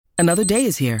Another day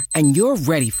is here, and you're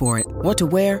ready for it. What to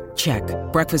wear? Check.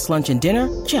 Breakfast, lunch, and dinner?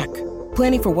 Check.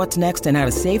 Planning for what's next and how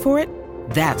to save for it?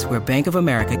 That's where Bank of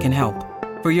America can help.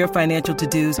 For your financial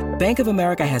to-dos, Bank of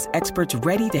America has experts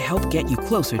ready to help get you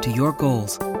closer to your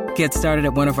goals. Get started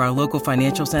at one of our local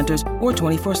financial centers or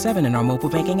 24/7 in our mobile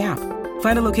banking app.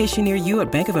 Find a location near you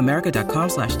at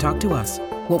bankofamerica.com/talktous.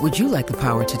 What would you like the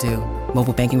power to do?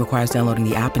 Mobile banking requires downloading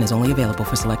the app and is only available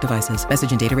for select devices.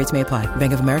 Message and data rates may apply.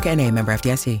 Bank of America N.A., member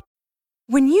FDIC.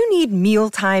 When you need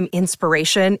mealtime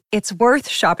inspiration, it's worth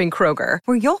shopping Kroger,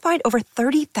 where you'll find over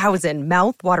 30,000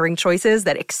 mouth-watering choices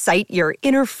that excite your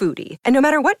inner foodie. And no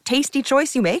matter what tasty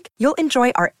choice you make, you'll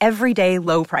enjoy our everyday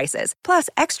low prices, plus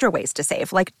extra ways to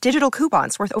save, like digital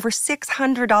coupons worth over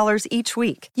 $600 each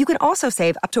week. You can also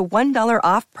save up to $1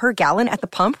 off per gallon at the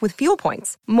pump with fuel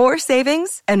points. More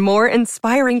savings and more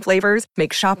inspiring flavors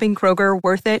make shopping Kroger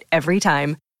worth it every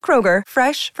time. Kroger,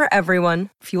 fresh for everyone.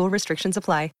 Fuel restrictions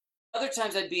apply. Other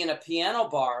times I'd be in a piano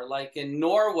bar, like in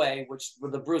Norway, where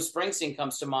the Bruce Springsteen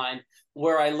comes to mind,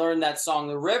 where I learned that song,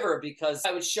 The River, because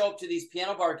I would show up to these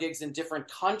piano bar gigs in different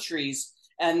countries,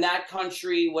 and that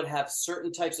country would have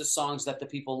certain types of songs that the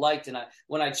people liked. And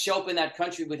when I'd show up in that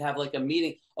country, we'd have like a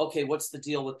meeting. Okay, what's the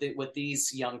deal with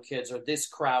these young kids or this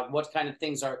crowd? What kind of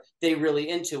things are they really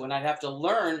into? And I'd have to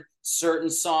learn certain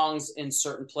songs in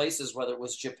certain places, whether it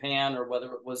was Japan or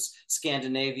whether it was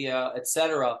Scandinavia,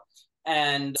 etc.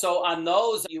 And so on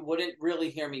those, you wouldn't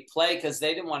really hear me play because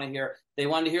they wanted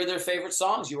to hear their favorite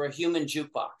songs. You were a human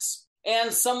jukebox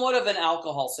and somewhat of an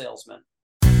alcohol salesman.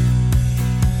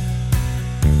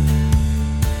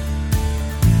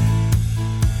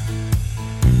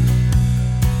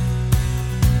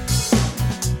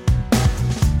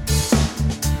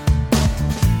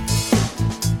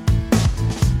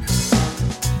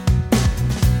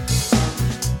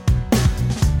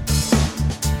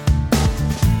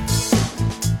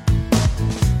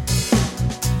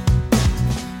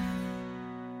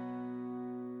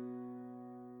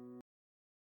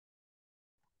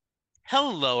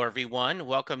 Hello, everyone.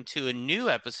 Welcome to a new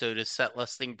episode of Set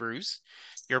Listing Bruce,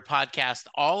 your podcast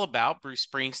all about Bruce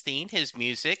Springsteen, his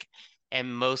music,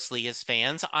 and mostly his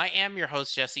fans. I am your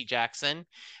host, Jesse Jackson.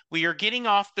 We are getting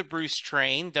off the Bruce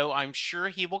train, though I'm sure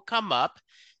he will come up,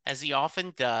 as he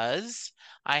often does.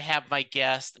 I have my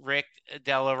guest, Rick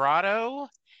DellaRatta,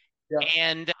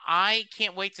 and I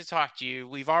can't wait to talk to you.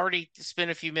 We've already spent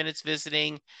a few minutes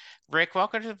visiting. Rick,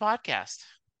 welcome to the podcast.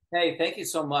 Hey, thank you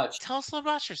so much. Tell us a little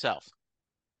about yourself.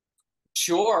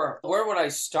 Sure. Where would I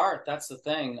start? That's the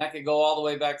thing. I could go all the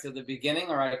way back to the beginning,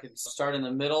 or I could start in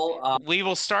the middle. We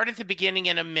will start at the beginning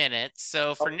in a minute.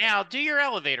 So for now, do your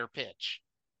elevator pitch.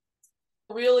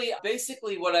 Really,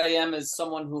 basically what I am is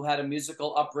someone who had a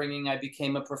musical upbringing. I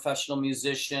became a professional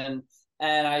musician,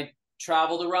 and I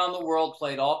traveled around the world,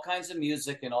 played all kinds of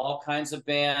music in all kinds of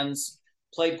bands.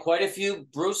 Played quite a few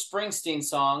Bruce Springsteen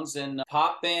songs in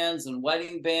pop bands and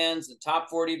wedding bands and top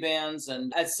 40 bands.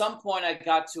 And at some point, I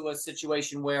got to a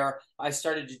situation where I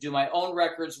started to do my own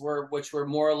records, which were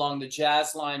more along the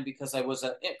jazz line because I was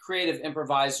a creative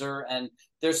improviser. And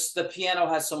the piano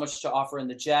has so much to offer in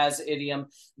the jazz idiom.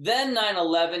 Then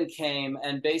 9/11 came,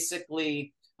 and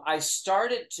basically I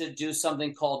started to do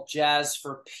something called Jazz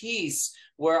for Peace,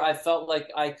 where I felt like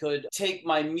I could take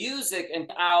my music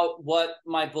and out what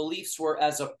my beliefs were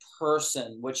as a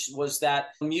person, which was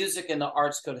that music and the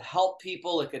arts could help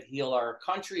people. It could heal our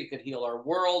country. It could heal our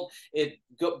world. It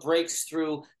breaks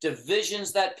through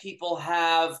divisions that people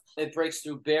have. It breaks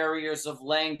through barriers of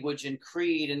language and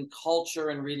creed and culture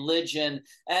and religion.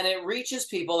 And it reaches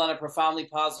people in a profoundly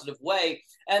positive way.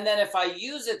 And then if I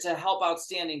use it to help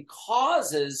outstanding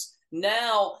causes,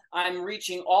 now I'm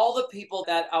reaching all the people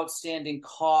that outstanding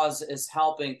cause is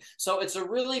helping. So it's a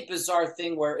really bizarre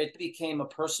thing where it became a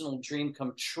personal dream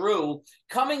come true,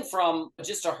 coming from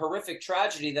just a horrific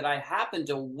tragedy that I happened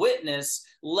to witness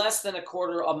less than a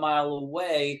quarter of a mile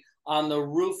away on the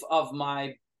roof of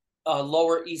my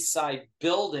Lower East Side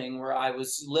building where I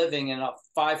was living in a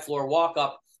 5-floor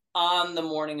walk-up on the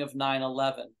morning of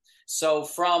 9/11. So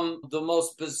from the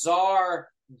most bizarre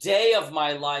day of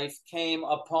my life came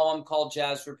a poem called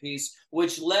Jazz for Peace,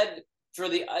 which led for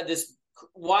this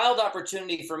wild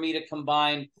opportunity for me to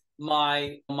combine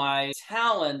my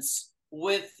talents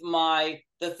with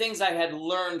the things I had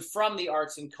learned from the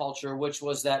arts and culture, which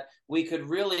was that we could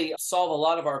really solve a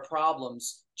lot of our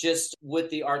problems just with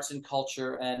the arts and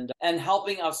culture and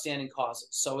helping outstanding causes.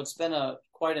 So it's been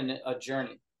quite a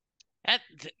journey.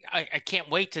 I can't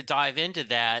wait to dive into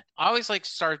that. I always like to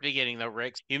start at the beginning, though,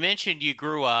 Rick. You mentioned you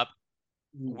grew up.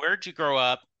 Where'd you grow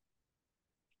up?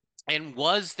 And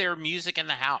was there music in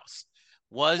the house?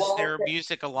 Was there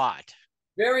music a lot?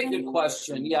 Very good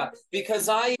question. Yeah, because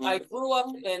I grew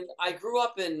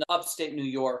up in upstate New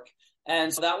York,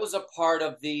 and so that was a part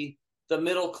of the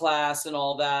middle class and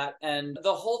all that. And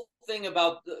the whole thing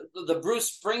about the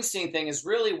Bruce Springsteen thing is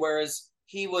really, whereas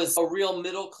he was a real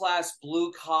middle class,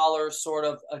 blue collar sort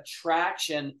of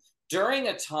attraction during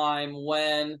a time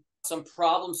when some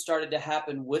problems started to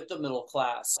happen with the middle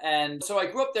class. And so I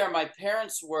grew up there. My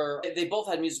parents they both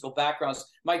had musical backgrounds.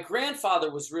 My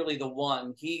grandfather was really the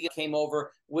one. He came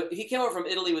over from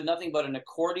Italy with nothing but an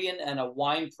accordion and a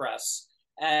wine press,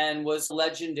 and was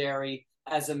legendary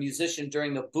as a musician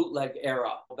during the bootleg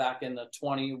era back in the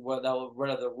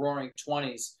roaring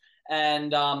 20s.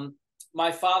 And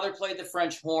my father played the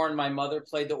French horn. My mother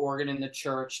played the organ in the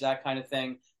church, that kind of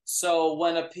thing. So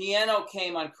when a piano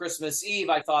came on Christmas Eve,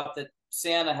 I thought that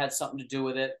Santa had something to do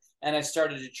with it. And I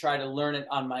started to try to learn it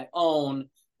on my own.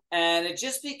 And it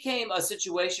just became a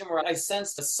situation where I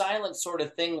sensed a silent sort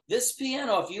of thing. This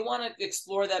piano, if you want to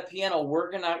explore that piano,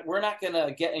 we're not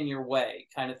gonna get in your way,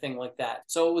 kind of thing like that.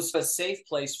 So it was a safe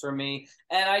place for me.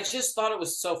 And I just thought it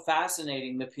was so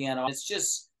fascinating, the piano. It's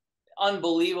just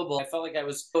unbelievable. I felt like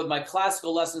with my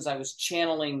classical lessons, I was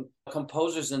channeling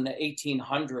composers in the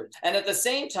 1800s. And at the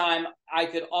same time, I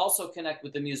could also connect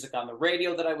with the music on the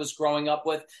radio that I was growing up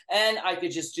with, and I could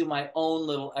just do my own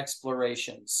little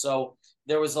explorations. So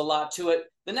there was a lot to it.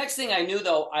 The next thing I knew,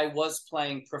 though, I was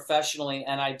playing professionally,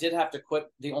 and I did have to quit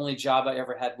the only job I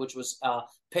ever had, which was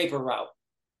paper route.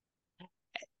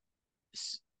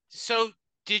 So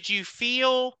did you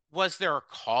feel, was there a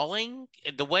calling?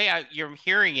 The way you're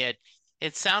hearing it,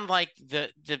 it sounded like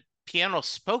the piano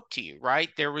spoke to you, right?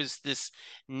 There was this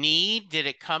need. Did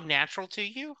it come natural to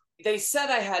you? They said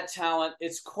I had talent.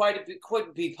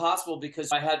 Couldn't be possible,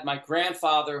 because I had my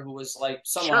grandfather, who was like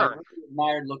someone I really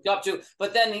admired, looked up to.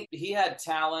 But then he had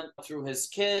talent through his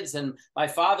kids, and my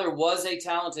father was a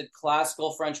talented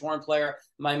classical French horn player.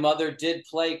 My mother did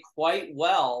play quite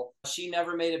well. She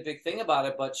never made a big thing about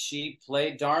it, but she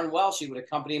played darn well. She would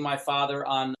accompany my father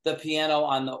on the piano,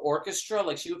 on the orchestra.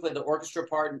 Like, she would play the orchestra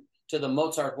part to the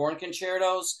Mozart horn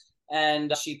concertos.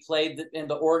 And she played in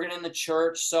the organ in the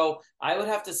church. So I would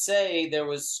have to say there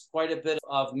was quite a bit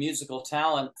of musical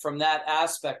talent from that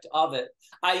aspect of it.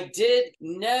 I did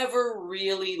never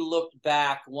really look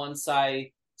back once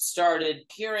I started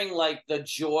hearing like the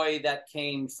joy that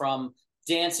came from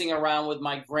dancing around with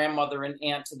my grandmother and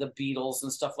aunt to the Beatles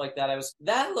and stuff like that.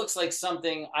 That looks like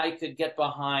something I could get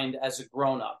behind as a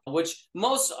grown-up, which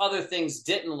most other things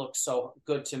didn't look so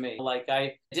good to me. Like,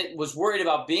 was worried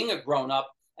about being a grown-up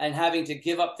and having to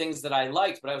give up things that I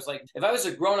liked. But I was like, if I was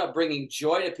a grown-up bringing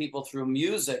joy to people through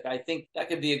music, I think that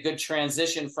could be a good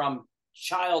transition from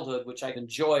childhood, which I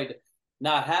enjoyed,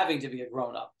 not having to be a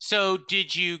grown-up. So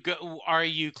are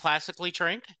you classically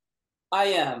trained? I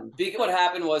am. Because what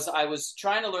happened was I was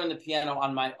trying to learn the piano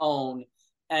on my own,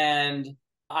 and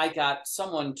I got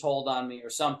someone told on me or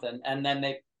something, and then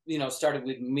they, started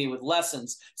with me with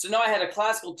lessons. So now I had a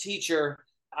classical teacher.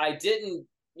 I didn't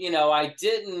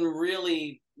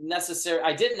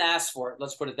ask for it,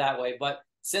 let's put it that way. But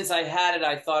since I had it,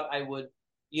 I thought I would,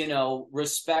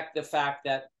 respect the fact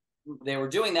that they were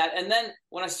doing that. And then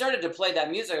when I started to play that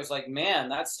music, I was like, man,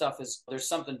 that stuff there's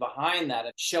something behind that.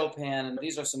 Chopin, and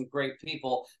these are some great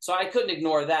people. So I couldn't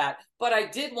ignore that. But I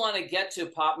did want to get to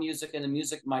pop music and the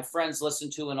music my friends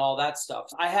listened to and all that stuff.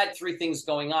 I had three things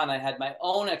going on. I had my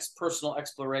own personal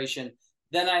exploration.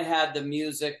 Then I had the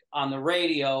music on the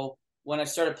radio when I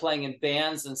started playing in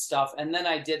bands and stuff. And then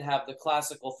I did have the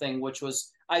classical thing, which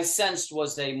I sensed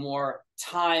was a more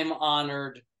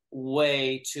time-honored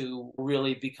way to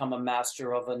really become a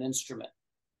master of an instrument.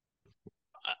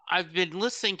 I've been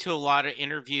listening to a lot of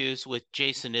interviews with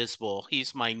Jason Isbell.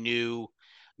 He's my new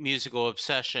musical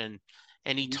obsession.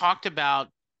 And he talked about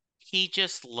he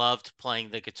just loved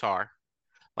playing the guitar.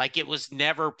 Like, it was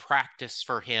never practice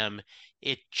for him.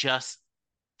 He just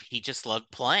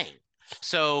loved playing.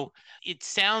 So it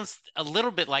sounds a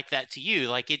little bit like that to you.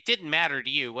 Like, it didn't matter to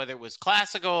you whether it was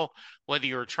classical, whether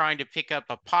you were trying to pick up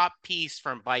a pop piece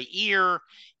by ear,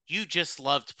 you just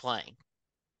loved playing.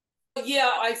 Yeah,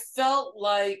 I felt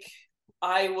like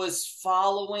I was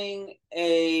following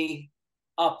a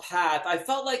path. I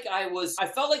felt like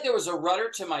there was a rudder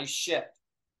to my ship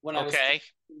when I was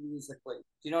musically.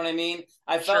 Do you know what I mean?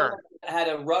 I felt like it had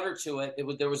a rudder to it.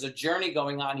 There was a journey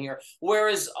going on here.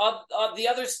 Whereas of the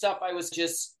other stuff, I was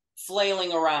just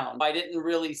flailing around. I didn't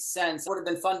really sense. It would have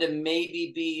been fun to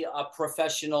maybe be a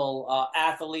professional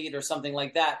athlete or something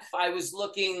like that. I was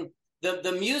looking,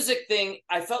 the music thing,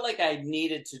 I felt like I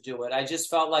needed to do it. I just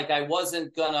felt like I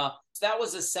wasn't gonna, that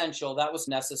was essential. That was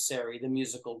necessary, the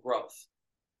musical growth.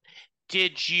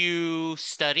 Did you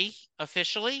study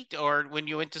officially or when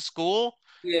you went to school?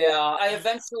 Yeah, I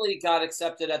eventually got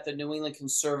accepted at the New England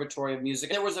Conservatory of Music.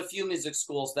 There was a few music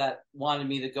schools that wanted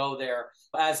me to go there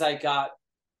as I got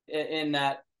in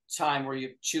that time where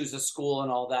you choose a school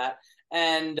and all that.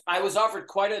 And I was offered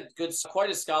quite a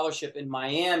scholarship in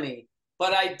Miami,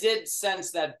 but I did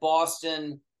sense that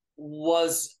Boston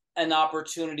was an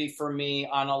opportunity for me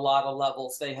on a lot of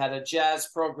levels. They had a jazz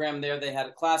program there, they had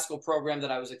a classical program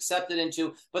that I was accepted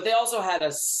into, but they also had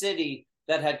a city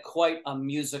that had quite a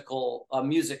music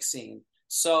scene.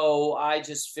 So I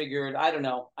just figured, I don't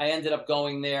know, I ended up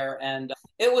going there and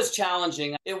it was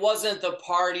challenging. It wasn't the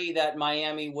party that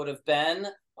Miami would have been.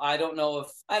 I don't know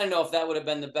if that would have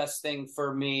been the best thing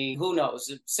for me. Who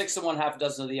knows? 6 of one, half a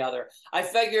dozen of the other. I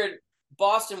figured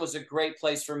Boston was a great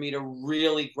place for me to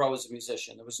really grow as a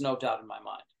musician. There was no doubt in my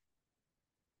mind.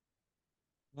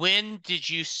 When did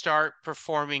you start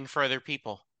performing for other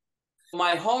people?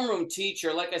 My homeroom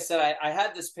teacher, like I said, I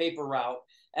had this paper route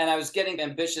and I was getting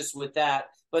ambitious with that.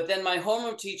 But then my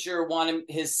homeroom teacher wanted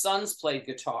his sons played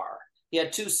guitar. He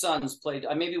had 2 sons played,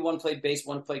 maybe one played bass,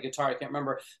 one played guitar. I can't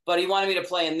remember. But he wanted me to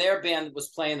play in their band that was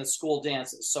playing the school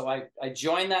dances. So I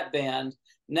joined that band.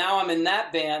 Now I'm in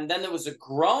that band. Then there was a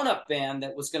grown-up band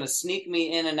that was going to sneak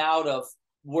me in and out of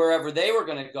wherever they were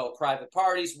going to go, private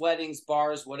parties, weddings,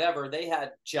 bars, whatever. They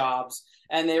had jobs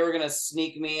and they were going to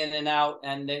sneak me in and out.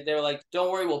 And they were like,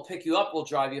 don't worry, we'll pick you up. We'll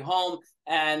drive you home.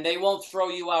 And they won't throw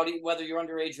you out whether you're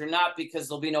underage or not, because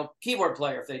there'll be no keyboard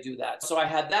player if they do that. So I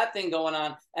had that thing going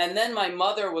on. And then my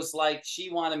mother was like,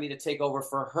 she wanted me to take over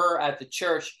for her at the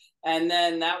church. And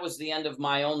then that was the end of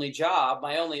my only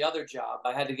other job.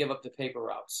 I had to give up the paper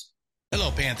routes.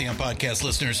 Hello, Pantheon Podcast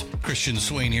listeners. Christian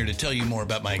Swain here to tell you more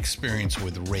about my experience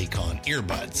with Raycon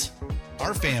earbuds.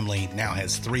 Our family now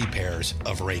has 3 pairs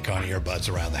of Raycon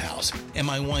earbuds around the house, and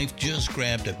my wife just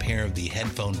grabbed a pair of the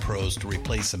Headphone Pros to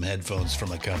replace some headphones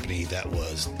from a company that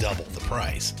was double the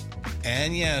price.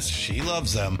 And yes, she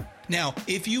loves them. Now,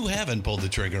 if you haven't pulled the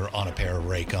trigger on a pair of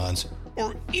Raycons,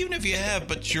 or even if you have,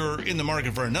 but you're in the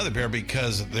market for another pair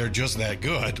because they're just that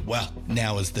good, well,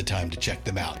 now is the time to check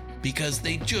them out, because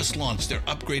they just launched their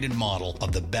upgraded model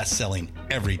of the best-selling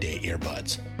everyday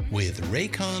earbuds. With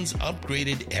Raycon's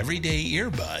upgraded everyday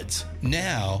earbuds,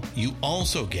 now you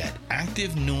also get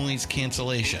active noise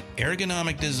cancellation,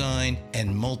 ergonomic design,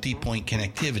 and multi-point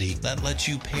connectivity that lets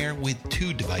you pair with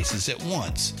 2 devices at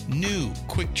once. New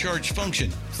quick charge function,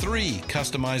 3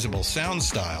 customizable sound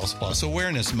styles, plus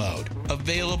awareness mode.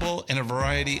 Available in a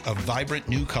variety of vibrant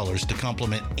new colors to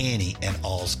complement any and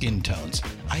all skin tones.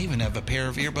 I even have a pair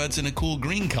of earbuds in a cool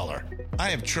green color. I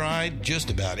have tried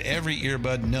just about every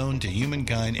earbud known to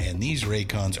humankind, and these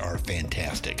Raycons are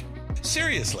fantastic.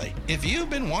 Seriously, if you've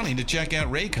been wanting to check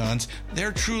out Raycons,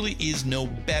 there truly is no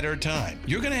better time.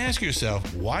 You're going to ask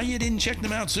yourself why you didn't check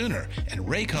them out sooner, and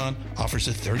Raycon offers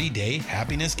a 30-day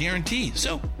happiness guarantee.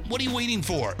 So what are you waiting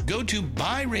for? Go to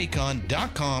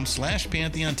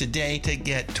buyraycon.com/Pantheon today to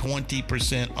get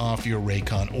 20% off your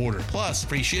Raycon order, plus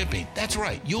free shipping. That's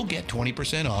right, you'll get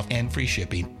 20% off and free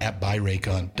shipping at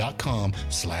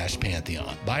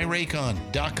buyraycon.com/Pantheon.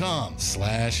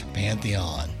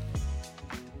 buyraycon.com/Pantheon.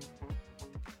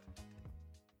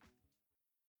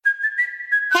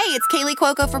 Hey, it's Kaylee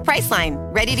Cuoco for Priceline.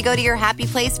 Ready to go to your happy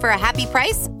place for a happy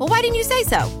price? Well, why didn't you say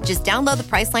so? Just download the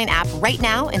Priceline app right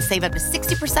now and save up to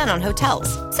 60% on hotels.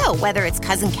 So whether it's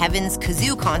Cousin Kevin's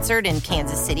Kazoo Concert in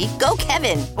Kansas City, go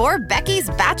Kevin, or Becky's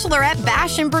Bachelorette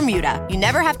Bash in Bermuda, you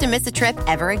never have to miss a trip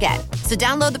ever again. So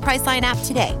download the Priceline app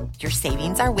today. Your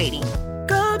savings are waiting.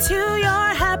 Go to your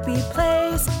happy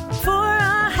place for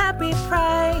a happy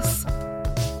price.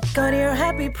 Go to your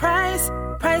happy price,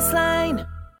 Priceline.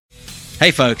 Hey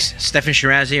folks, Stefan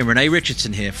Shirazi and Renee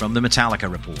Richardson here from the Metallica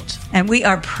Report. And we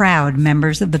are proud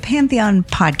members of the Pantheon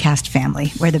podcast family,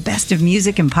 where the best of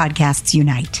music and podcasts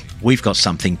unite. We've got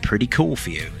something pretty cool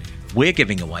for you. We're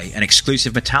giving away an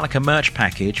exclusive Metallica merch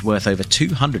package worth over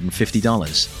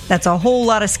 $250. That's a whole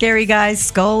lot of Scary Guys,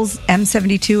 Skulls,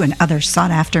 M72, and other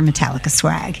sought-after Metallica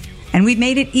swag. And we've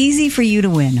made it easy for you to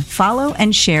win. Follow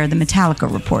and share the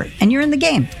Metallica Report, and you're in the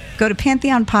game. Go to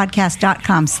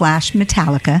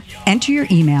pantheonpodcast.com/Metallica, enter your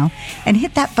email, and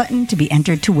hit that button to be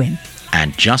entered to win.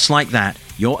 And just like that,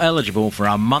 you're eligible for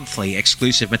our monthly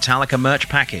exclusive Metallica merch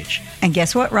package. And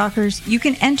guess what, rockers? You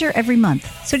can enter every month,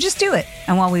 so just do it.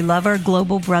 And while we love our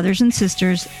global brothers and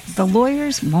sisters, the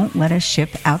lawyers won't let us ship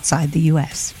outside the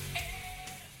U.S.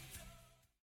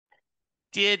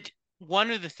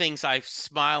 One of the things I'm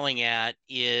smiling at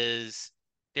is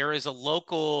there is a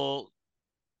local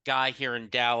guy here in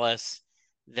Dallas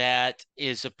that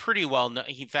is a pretty well known,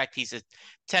 in fact, he's a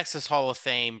Texas Hall of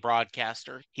Fame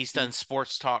broadcaster. He's done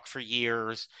sports talk for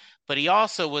years, but he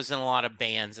also was in a lot of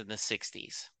bands in the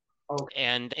 60s.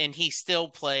 And he still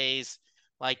plays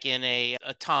like in a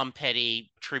Tom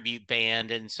Petty tribute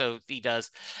band, and so he does.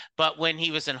 But when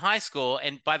he was in high school,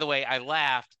 and by the way, I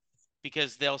laughed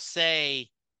because they'll say,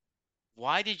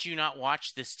 why did you not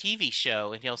watch this TV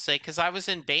show? And he'll say, because I was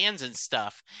in bands and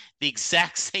stuff. The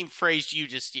exact same phrase you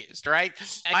just used, right?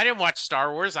 I didn't watch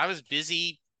Star Wars. I was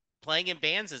busy playing in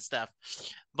bands and stuff.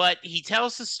 But he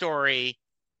tells the story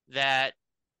that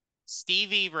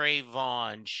Stevie Ray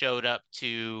Vaughan showed up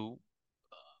to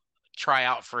try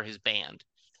out for his band.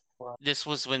 Wow. This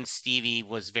was when Stevie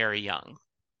was very young.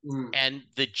 And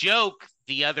the joke,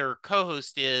 the other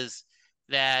co-host, is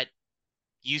that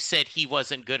you said he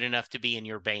wasn't good enough to be in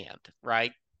your band,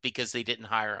 right? Because they didn't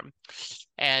hire him.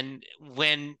 And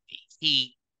when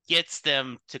he gets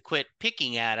them to quit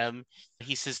picking at him,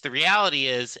 he says, the reality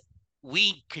is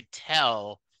we could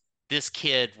tell this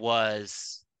kid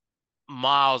was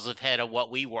miles ahead of what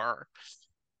we were.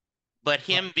 But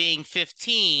him being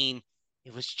 15,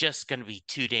 it was just going to be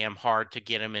too damn hard to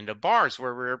get him into bars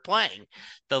where we were playing.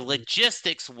 The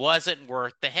logistics wasn't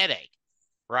worth the headache,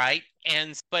 right?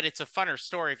 But it's a funner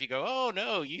story if you go, oh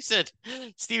no, you said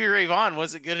Stevie Ray Vaughan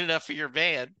wasn't good enough for your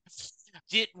band.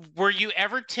 Were you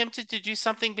ever tempted to do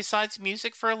something besides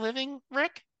music for a living,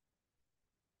 Rick?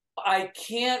 I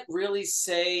can't really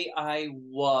say I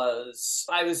was.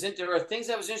 There are things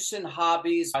I was interested in,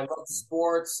 hobbies. I love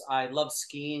sports. I love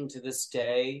skiing to this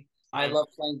day. I love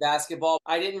playing basketball.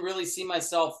 I didn't really see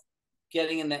myself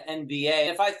getting in the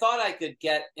NBA. If I thought I could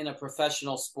get in a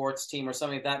professional sports team or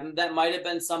something like that, that might have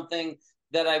been something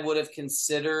that I would have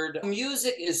considered.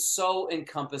 Music is so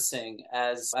encompassing,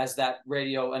 as that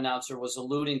radio announcer was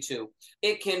alluding to.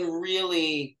 It can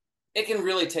really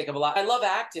take up a lot. I love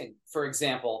acting, for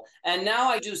example. And now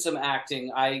I do some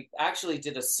acting. I actually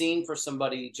did a scene for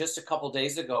somebody just a couple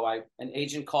days ago. An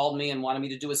agent called me and wanted me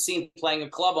to do a scene playing a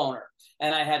club owner.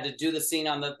 And I had to do the scene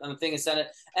on the thing and send it.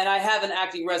 And I have an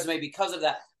acting resume because of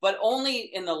that. But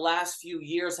only in the last few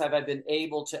years have I been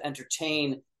able to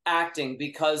entertain acting,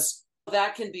 because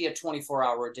that can be a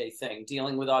 24-hour-a-day thing,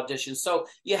 dealing with auditions. So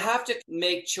you have to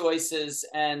make choices.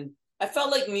 And I felt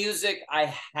like music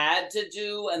I had to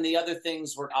do, and the other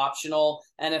things were optional.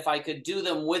 And if I could do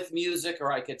them with music,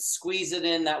 or I could squeeze it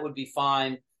in, that would be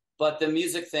fine. But the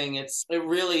music thing, it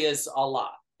really is a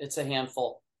lot. It's a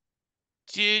handful.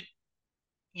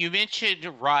 You mentioned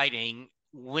writing.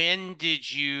 Was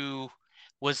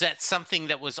that something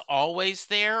that was always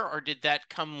there, or did that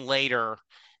come later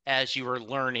as you were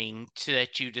learning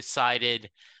that you decided,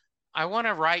 I want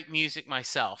to write music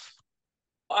myself?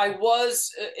 I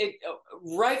was,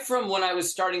 right from when I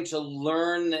was starting to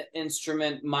learn the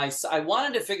instrument, I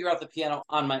wanted to figure out the piano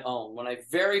on my own. When I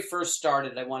very first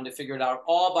started, I wanted to figure it out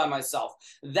all by myself.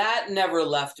 That never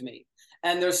left me.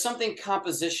 And there's something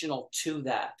compositional to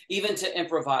that, even to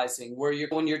improvising, where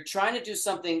when you're trying to do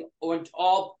something,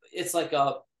 it's like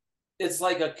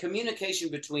a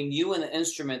communication between you and the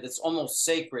instrument that's almost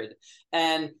sacred.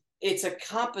 And it's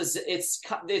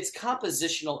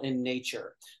compositional in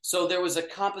nature. So there was a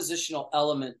compositional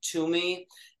element to me,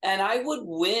 and I would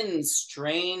win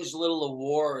strange little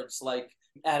awards. Like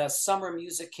at a summer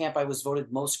music camp, I was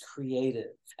voted most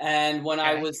creative. And when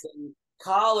I was in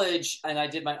college and I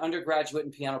did my undergraduate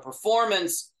in piano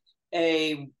performance,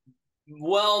 a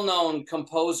well-known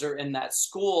composer in that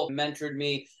school mentored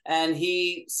me, and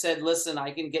he said, listen, I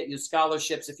can get you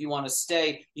scholarships if you want to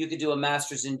stay. You could do a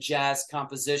master's in jazz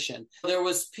composition. There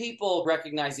was people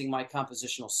recognizing my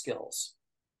compositional skills.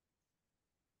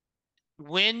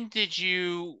 When did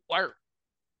you, or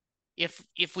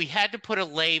if we had to put a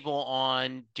label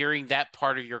on during that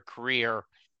part of your career,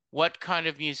 what kind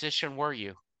of musician were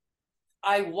you?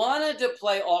 I wanted to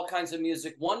play all kinds of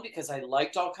music, one, because I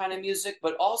liked all kinds of music,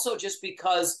 but also just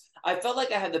because I felt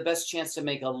like I had the best chance to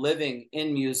make a living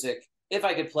in music if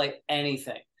I could play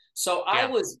anything. So yeah. I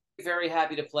was very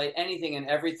happy to play anything and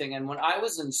everything. And when I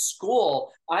was in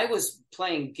school, I was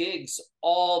playing gigs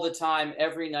all the time,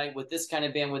 every night, with this kind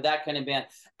of band, with that kind of band.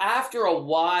 After a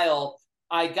while,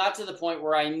 I got to the point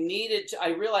where I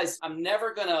realized I'm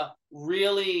never going to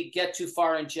really get too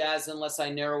far in jazz unless I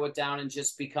narrow it down and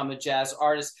just become a jazz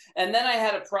artist. And then I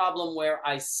had a problem where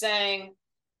I sang,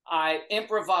 I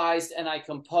improvised, and I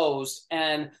composed.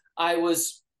 And I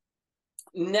was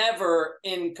never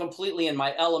completely in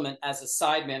my element as a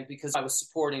sideman, because I was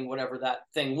supporting whatever that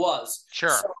thing was. Sure.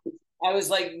 So I was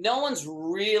like, no one's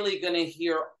really going to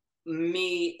hear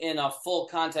me in a full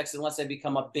context unless I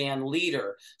become a band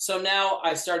leader. So now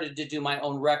I started to do my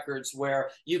own records where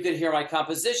you could hear my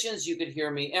compositions, you could hear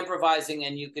me improvising,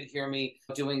 and you could hear me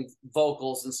doing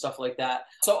vocals and stuff like that.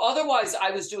 So otherwise,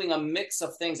 I was doing a mix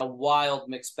of things, a wild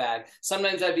mixed bag.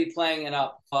 Sometimes I'd be playing in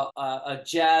a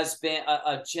jazz band,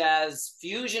 a jazz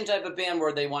fusion type of band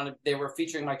where they were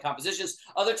featuring my compositions.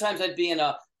 Other times I'd be in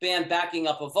a band backing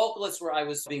up a vocalist where I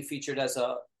was being featured as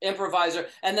a improviser.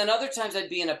 And then other times I'd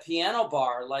be in a piano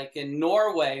bar, like in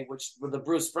Norway, where the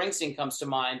Bruce Springsteen comes to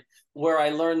mind, where I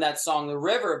learned that song, The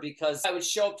River, because I would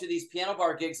show up to these piano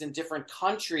bar gigs in different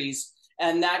countries,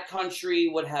 and that country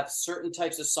would have certain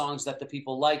types of songs that the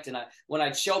people liked. And when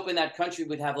I'd show up in that country,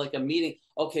 we'd have like a meeting.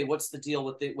 Okay, what's the deal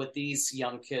with these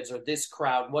young kids or this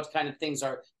crowd? What kind of things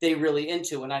are they really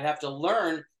into? And I'd have to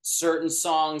learn certain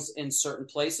songs in certain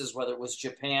places, whether it was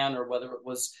Japan or whether it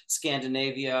was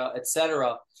Scandinavia,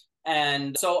 etc.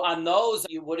 And so on those,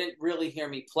 you wouldn't really hear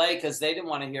me play because they didn't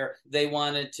want to hear. They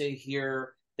wanted to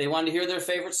hear their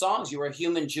favorite songs. You were a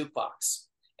human jukebox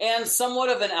and somewhat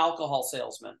of an alcohol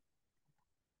salesman.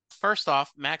 First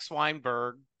off, Max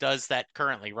Weinberg does that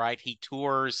currently, right? He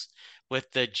tours with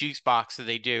the juice box that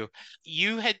they do.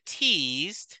 You had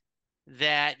teased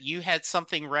that you had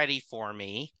something ready for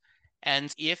me.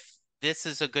 And if this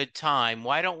is a good time,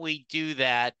 why don't we do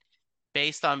that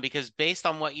because based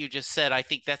on what you just said, I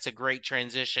think that's a great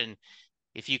transition.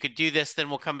 If you could do this, then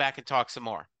we'll come back and talk some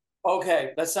more.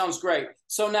 Okay, that sounds great.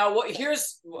 So now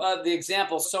here's the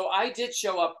example. So I did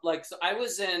show up, I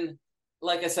was in,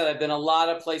 like I said, I've been a lot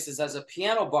of places as a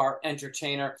piano bar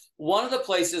entertainer. One of the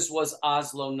places was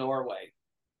Oslo, Norway.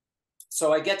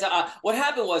 So I get to, what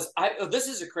happened was, this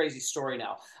is a crazy story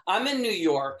now. I'm in New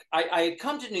York. I had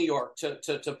come to New York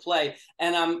to play,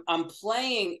 and I'm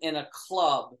playing in a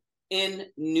club in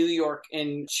New York,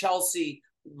 in Chelsea,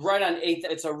 right on 8th.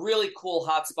 It's a really cool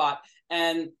hotspot.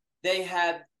 And they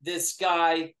had this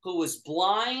guy who was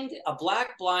blind, a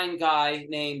black blind guy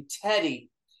named Teddy.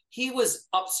 He was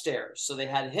upstairs. So they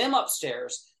had him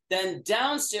upstairs. Then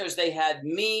downstairs, they had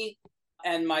me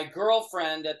and my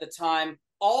girlfriend at the time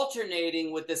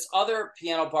alternating with this other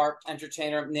piano bar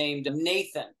entertainer named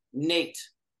Nate.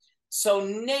 So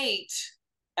Nate,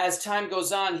 as time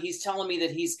goes on, he's telling me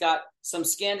that he's got some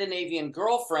Scandinavian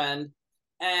girlfriend.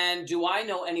 And do I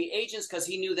know any agents? Because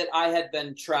he knew that I had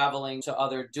been traveling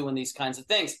to doing these kinds of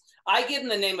things. I give him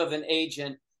the name of an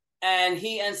agent. And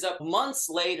he ends up months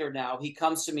later now, he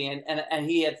comes to me and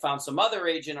he had found some other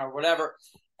agent or whatever.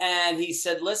 And he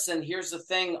said, listen, here's the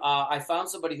thing. I found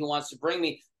somebody who wants to bring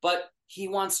me, but he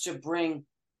wants to bring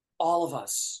all of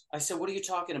us. I said, what are you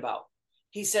talking about?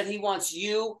 He said he wants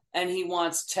you and he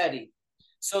wants Teddy.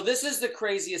 So this is the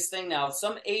craziest thing now.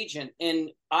 Some agent in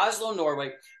Oslo,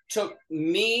 Norway, took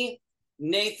me,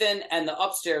 Nathan, and the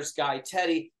upstairs guy,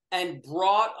 Teddy, and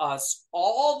brought us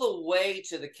all the way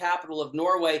to the capital of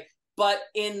Norway, but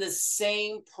in the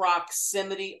same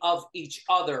proximity of each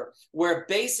other, where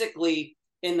basically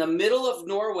in the middle of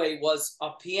Norway was a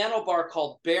piano bar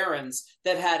called Baron's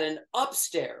that had an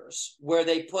upstairs where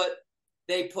they put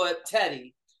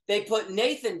Teddy. They put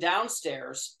Nathan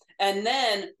downstairs, and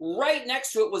then right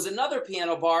next to it was another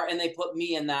piano bar, and they put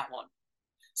me in that one.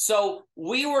 So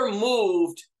we were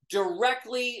moved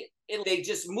directly. They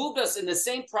just moved us in the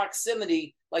same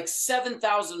proximity, like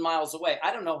 7,000 miles away.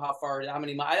 I don't know how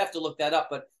many miles. I'd have to look that up,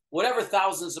 but whatever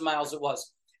thousands of miles it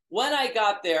was. When I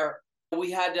got there,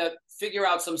 we had to figure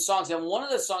out some songs. And one of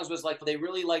the songs was they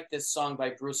really liked this song by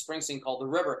Bruce Springsteen called The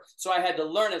River. So I had to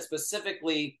learn it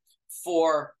specifically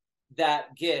for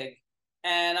that gig.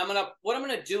 And what I'm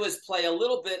gonna do is play a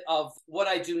little bit of what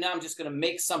I do now. I'm just gonna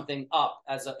make something up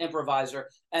as an improviser,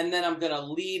 and then I'm gonna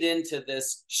lead into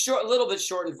this a little bit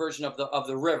shortened version of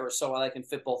the River, so I can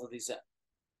fit both of these in.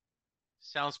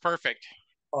 Sounds perfect.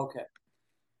 Okay.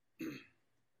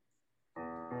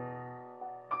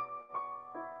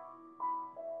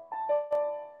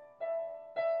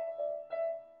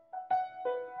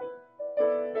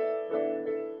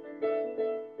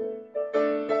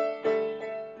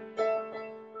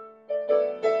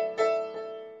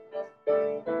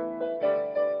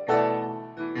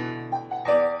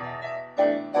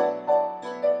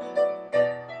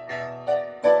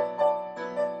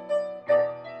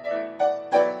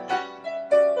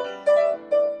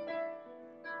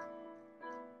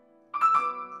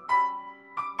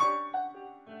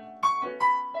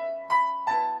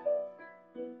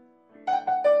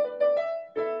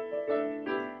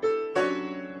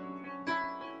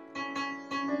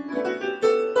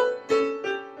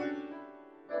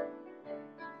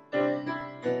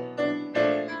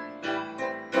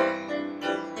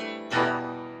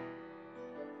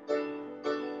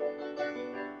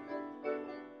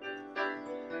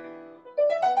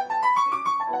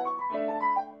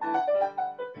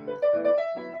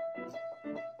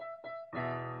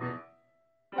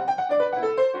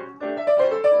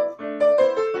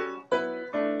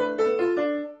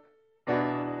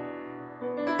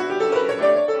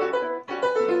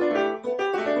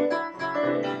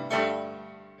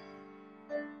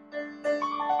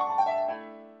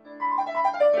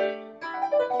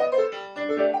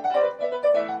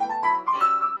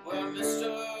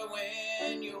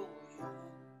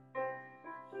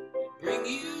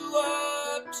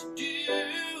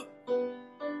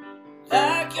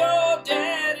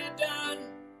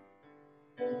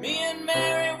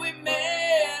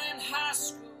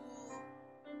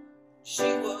 she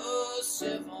was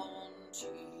 17.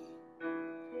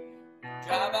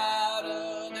 Drive out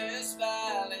of this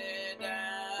valley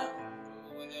down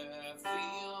to where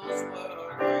fields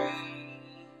were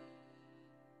green.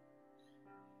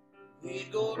 We'd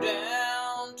go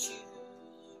down to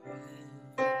the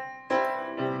river,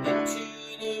 into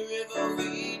the river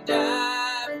we'd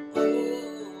dive,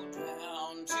 oh,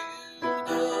 down to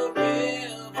the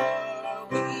river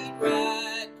we'd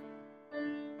ride.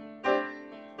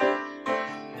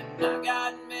 And I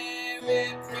got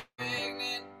married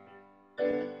pregnant,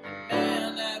 and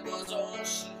man, that was all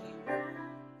she wrote.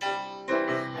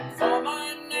 And for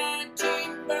my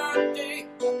 19th birthday,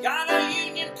 I got a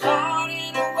union card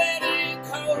and a wedding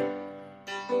coat.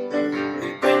 We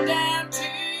went down to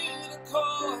the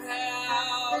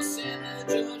courthouse and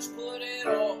the judge put it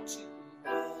all to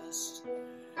rest.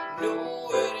 No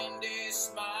wedding day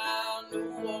smile, no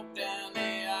walk down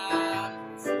the aisle,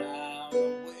 no flower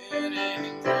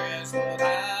wedding dress. But I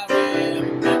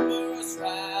remember us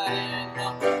riding my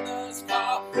mother's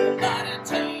car, lighted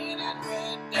tan and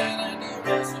red down at the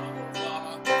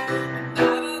reservoir. And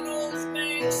out of those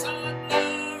banks on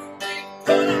Lowry,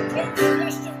 put up close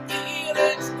just to feel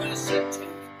expressive take.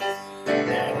 And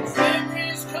as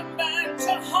memories come back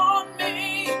to haunt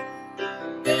me,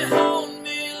 they haunt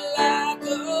me like a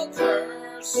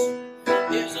curse.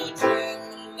 Is a dream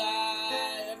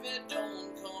alive, it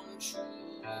don't come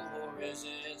true, or is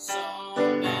it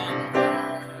something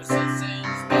worse? It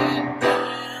sends me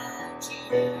down to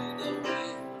the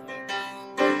river.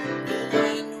 I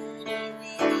know the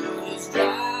river is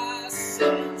dry,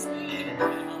 sends me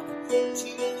down to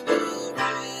the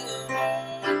river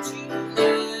tonight.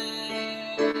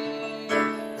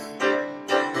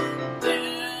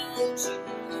 Down to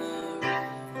the river,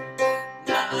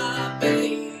 my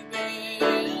baby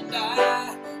and I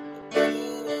go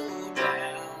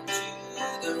down to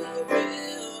the river.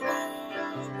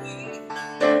 We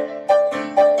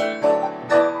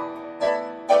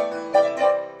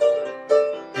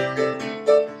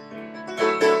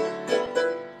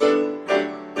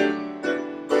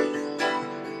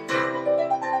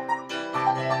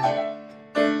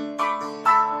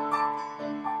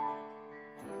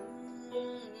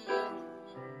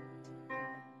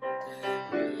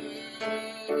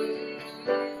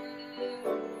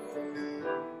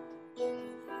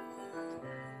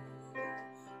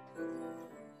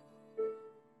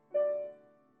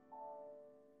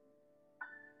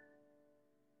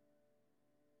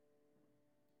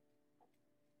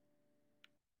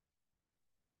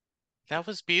That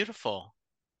was beautiful.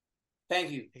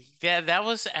 Thank you. Yeah, that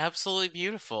was absolutely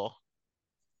beautiful.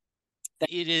 I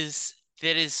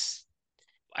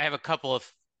have a couple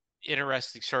of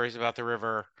interesting stories about the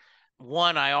river.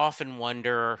 One, I often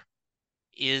wonder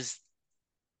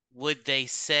would they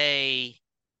say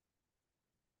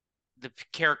the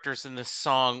characters in this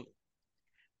song,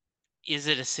 is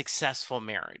it a successful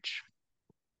marriage?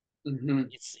 Mm-hmm.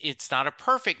 It's not a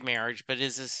perfect marriage, but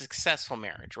is a successful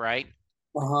marriage, right?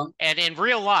 Uh-huh. And in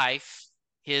real life,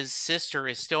 his sister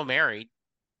is still married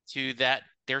to that.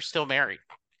 They're still married.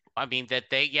 I mean, that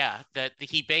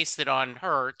he based it on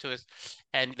her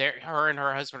and her and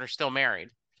her husband are still married.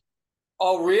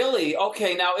 Oh, really?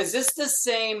 Okay. Now, is this the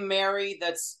same Mary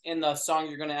that's in the song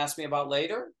you're going to ask me about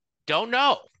later? Don't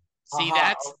know. See,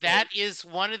 Okay. that is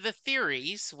one of the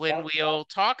theories when we'll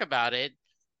talk about it,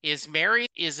 is Mary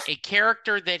is a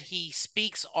character that he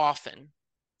speaks often.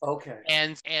 Okay.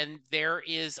 And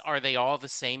are they all the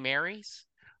same Marys?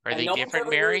 Are they no different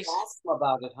one's ever Marys? really asked him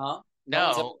about it, huh?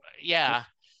 No. Yeah.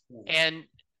 And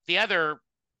the other,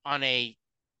 on a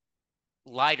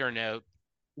lighter note,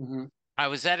 mm-hmm. I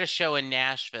was at a show in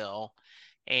Nashville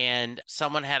and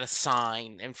someone had a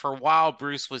sign, and for a while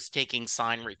Bruce was taking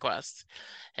sign requests,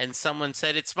 and someone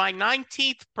said, "It's my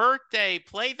 19th birthday,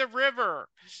 play the river."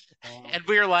 Oh. And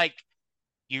we were like,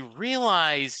 you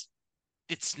realize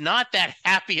it's not that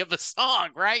happy of a song,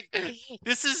 right?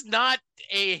 This is not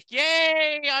a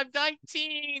yay, I'm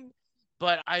 19.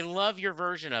 But I love your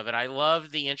version of it. I love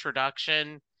the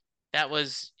introduction. That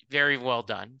was very well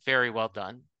done. Very well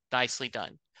done. Nicely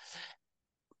done.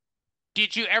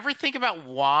 Did you ever think about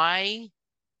why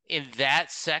in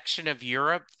that section of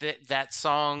Europe that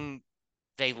song,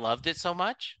 they loved it so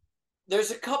much?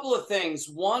 There's a couple of things.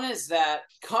 One is that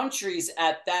countries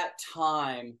at that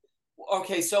time,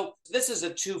 okay, so this is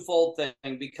a twofold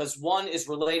thing, because one is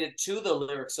related to the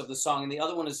lyrics of the song and the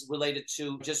other one is related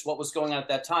to just what was going on at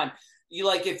that time.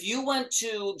 If you went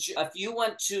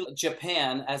to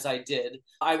Japan, as I did,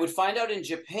 I would find out in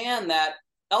Japan that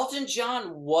Elton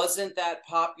John wasn't that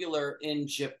popular in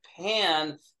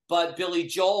Japan, but Billy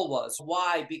Joel was.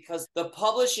 Why? Because the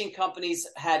publishing companies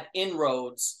had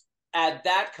inroads at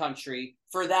that country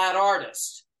for that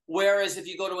artist. Whereas if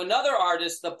you go to another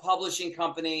artist, the publishing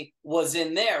company was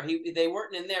in there. They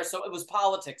weren't in there. So it was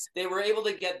politics. They were able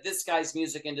to get this guy's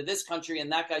music into this country and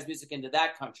that guy's music into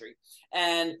that country.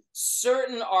 And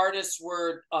certain artists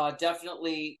were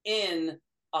definitely in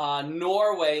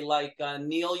Norway, like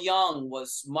Neil Young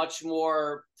was much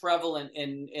more prevalent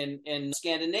in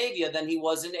Scandinavia than he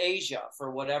was in Asia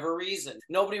for whatever reason.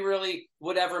 Nobody really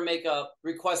would ever make a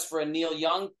request for a Neil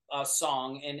Young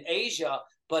song in Asia,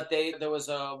 but there was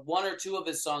one or two of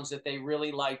his songs that they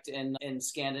really liked in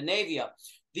Scandinavia.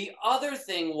 The other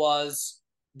thing was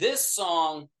this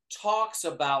song talks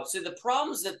about, the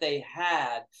problems that they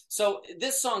had. So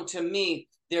this song, to me,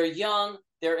 they're young,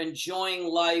 they're enjoying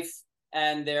life,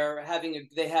 and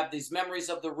they have these memories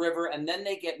of the river, and then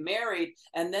they get married,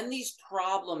 and then these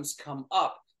problems come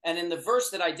up. And in the verse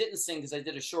that I didn't sing because I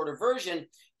did a shorter version,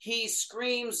 he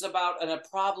screams about a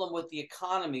problem with the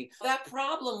economy. That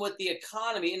problem with the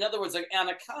economy, in other words, like on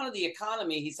account of the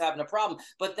economy, he's having a problem.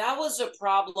 But that was a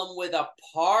problem with a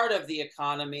part of the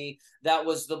economy that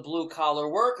was the blue-collar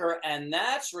worker, and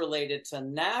that's related to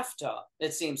NAFTA,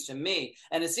 it seems to me.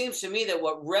 And it seems to me that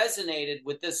what resonated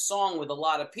with this song with a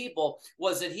lot of people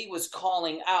was that he was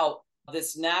calling out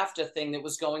this NAFTA thing that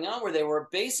was going on, where they were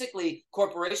basically,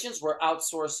 corporations were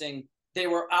outsourcing. They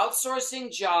were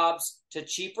outsourcing jobs to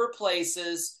cheaper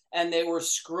places, and they were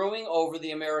screwing over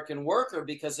the American worker,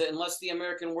 because unless the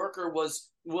American worker was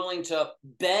willing to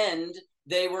bend,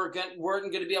 they weren't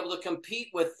going to be able to compete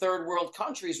with third world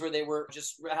countries, where they were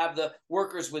just have the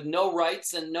workers with no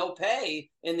rights and no pay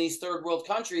in these third world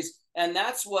countries. And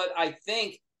that's what I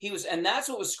think and that's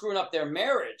what was screwing up their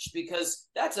marriage, because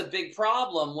that's a big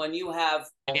problem when you have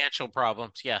financial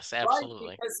problems. Yes, absolutely.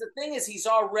 Right? Because the thing is, he's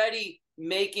already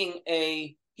making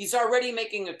a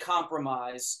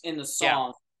compromise in the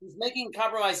song. Yeah. He's making a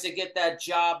compromise to get that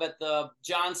job at the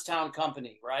Johnstown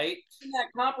company, right? And that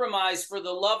compromise for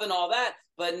the love and all that.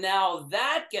 But now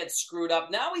that gets screwed up.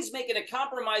 Now he's making a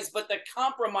compromise, but the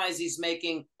compromise he's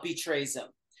making betrays him.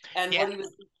 And what he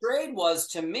was betrayed was,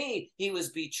 to me, he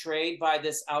was betrayed by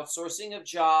this outsourcing of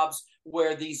jobs,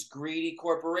 where these greedy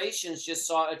corporations just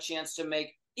saw a chance to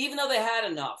make, even though they had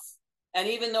enough, and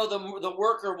even though the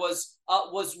worker was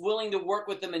willing to work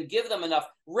with them and give them enough,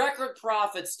 record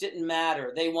profits didn't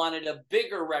matter. They wanted a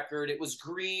bigger record. It was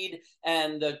greed,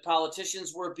 and the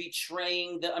politicians were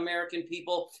betraying the American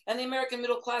people, and the American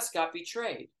middle class got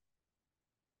betrayed.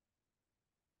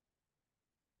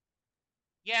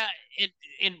 Yeah,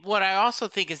 and what I also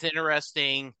think is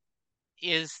interesting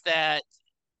is that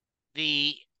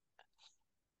the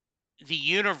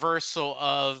universal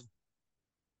of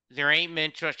there ain't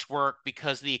much work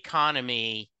because of the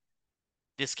economy.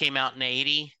 This came out in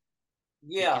 80.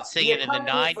 Yeah, you can sing it in the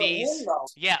 90s.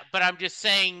 Yeah, but I'm just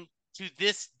saying, to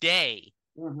this day,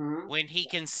 when he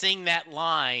can sing that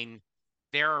line,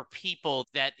 there are people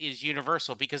that is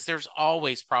universal, because there's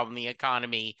always problem in the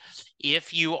economy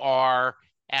if you are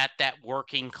at that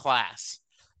working class.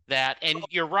 And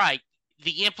you're right.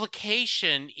 The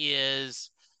implication is,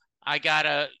 I got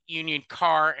a union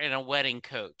car and a wedding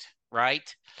coat,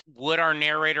 right? Would our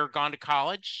narrator gone to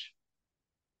college?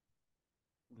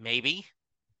 Maybe,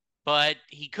 but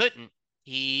he couldn't.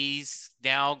 He's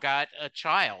now got a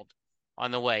child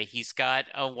on the way. He's got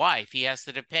a wife. He has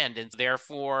to depend. And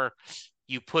therefore,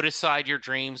 you put aside your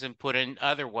dreams and put in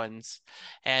other ones.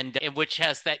 And which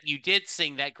has that, you did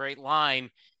sing that great line,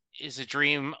 is a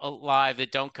dream alive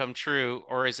that don't come true,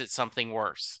 or is it something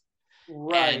worse?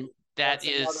 Right. And that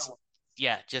is,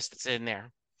 just it's in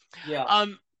there. Yeah.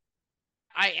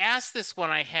 I asked this when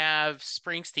I have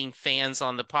Springsteen fans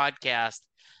on the podcast.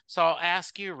 So I'll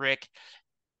ask you, Rick,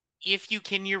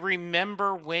 can you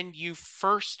remember when you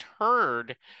first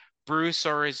heard Bruce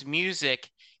or his music,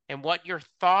 and what your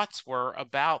thoughts were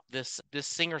about this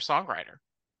singer-songwriter?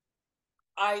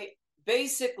 I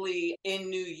basically, in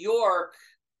New York,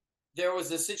 there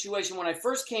was a situation when I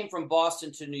first came from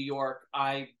Boston to New York.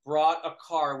 I brought a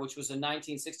car, which was a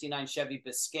 1969 Chevy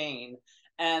Biscayne,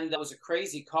 and that was a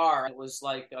crazy car. It was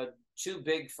like too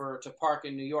big to park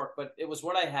in New York, but it was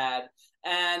what I had.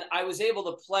 And I was able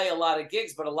to play a lot of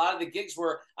gigs, but a lot of the gigs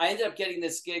I ended up getting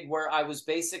this gig where I was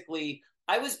basically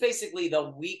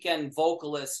the weekend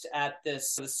vocalist at the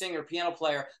singer piano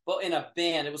player, but in a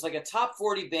band. It was like a top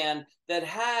 40 band that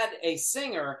had a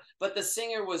singer, but the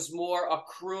singer was more a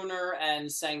crooner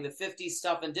and sang the 50s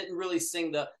stuff and didn't really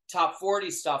sing the top 40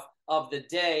 stuff of the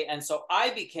day. And so I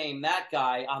became that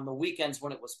guy on the weekends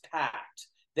when it was packed.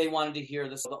 They wanted to hear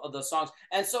the songs.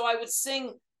 And so I would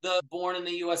sing the Born in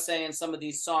the USA and some of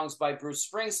these songs by Bruce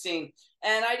Springsteen.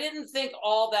 And I didn't think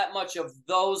all that much of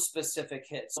those specific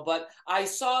hits, but I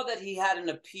saw that he had an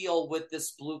appeal with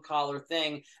this blue collar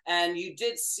thing. And I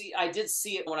did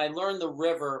see it when I learned The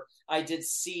River. I did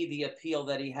see the appeal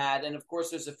that he had. And of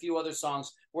course, there's a few other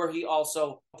songs where he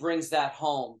also brings that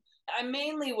home. I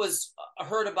mainly was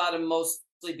heard about him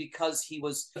mostly because he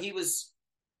was,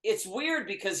 it's weird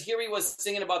because here he was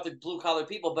singing about the blue collar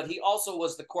people, but he also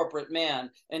was the corporate man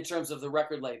in terms of the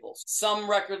record labels. Some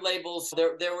record labels,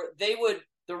 the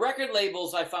record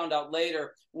labels, I found out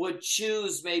later, would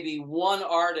choose maybe one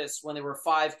artist when there were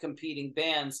 5 competing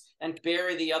bands and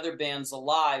bury the other bands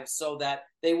alive so that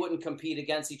they wouldn't compete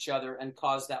against each other and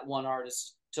cause that one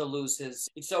artist to lose his.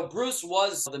 So Bruce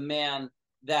was the man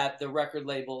that the record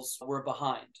labels were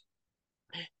behind.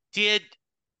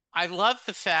 I love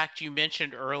the fact you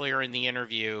mentioned earlier in the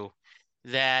interview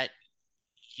that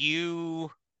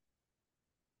you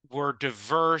were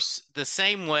diverse the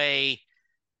same way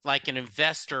like an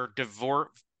investor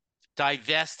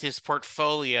divest his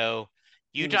portfolio.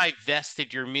 You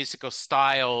divested your musical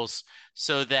styles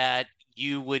so that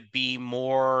you would be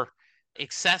more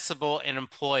accessible and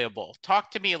employable. Talk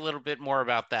to me a little bit more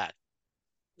about that.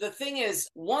 The thing is,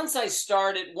 once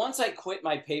I quit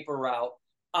my paper route,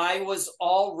 I was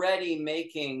already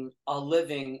making a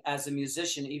living as a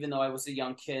musician, even though I was a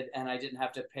young kid and I didn't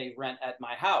have to pay rent at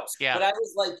my house. Yeah. But I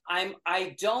was like,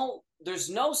 there's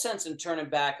no sense in turning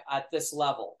back at this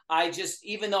level.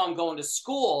 Even though I'm going to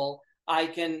school,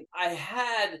 I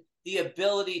had the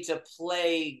ability to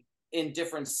play in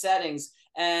different settings.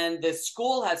 And the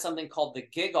school had something called the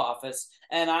gig office.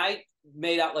 And I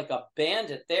made out like a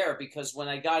bandit there because when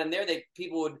I got in there, they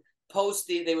would post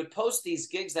these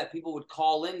gigs that people would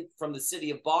call in from the city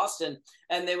of Boston,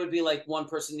 and they would be like, one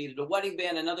person needed a wedding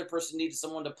band, another person needed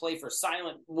someone to play for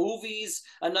silent movies,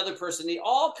 another person needed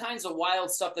all kinds of wild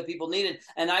stuff that people needed,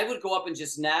 and I would go up and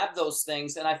just nab those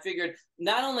things. And I figured,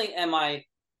 not only am I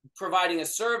providing a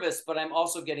service, but I'm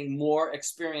also getting more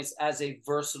experience as a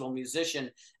versatile musician.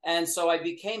 And so I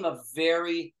became a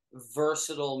very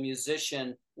versatile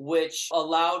musician, which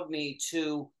allowed me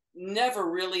to never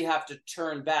really have to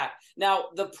turn back. Now,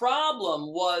 the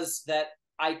problem was that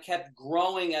I kept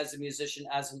growing as a musician,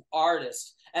 as an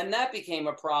artist. And that became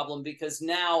a problem because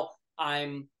now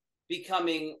I'm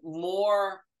becoming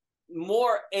more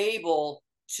able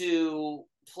to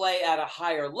play at a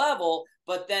higher level.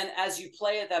 But then as you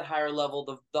play at that higher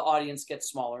level, the audience gets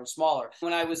smaller and smaller.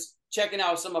 When I was checking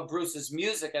out some of Bruce's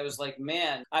music, I was like,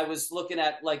 man, I was looking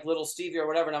at like Little Stevie or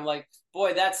whatever, and I'm like,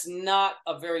 boy, that's not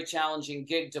a very challenging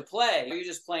gig to play. You're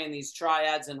just playing these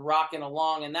triads and rocking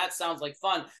along, and that sounds like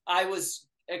fun. I was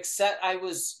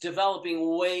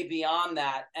developing way beyond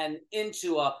that and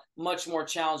into a much more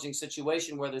challenging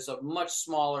situation where there's a much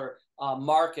smaller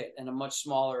market and a much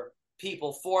smaller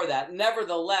people for that.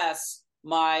 Nevertheless,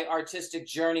 my artistic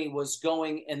journey was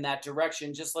going in that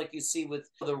direction, just like you see with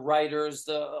the writers,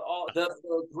 the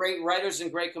great writers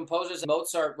and great composers.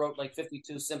 Mozart wrote like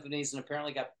 52 symphonies and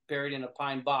apparently got buried in a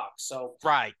pine box. So,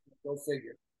 right. Go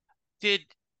figure.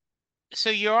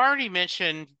 So you already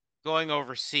mentioned going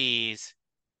overseas.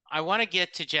 I want to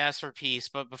get to Jazz for Peace,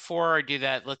 but before I do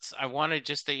that, I want to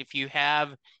just, if you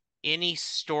have any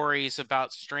stories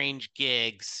about strange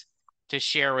gigs to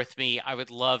share with me, I would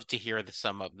love to hear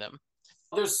some of them.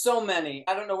 There's so many.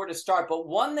 I don't know where to start, but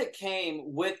one that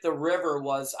came with The River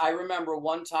was, I remember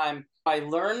one time I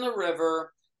learned The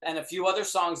River and a few other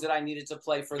songs that I needed to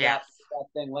play for that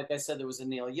thing. Like I said, there was a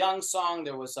Neil Young song.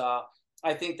 There was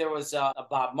I think there was a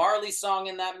Bob Marley song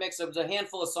in that mix. It was a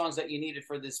handful of songs that you needed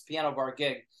for this piano bar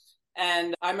gig.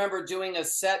 And I remember doing a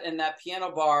set in that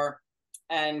piano bar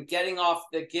and getting off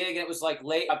the gig. And it was like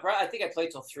late. I think I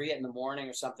played till 3 in the morning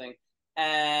or something.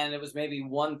 And it was maybe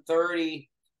 1:30.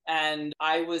 And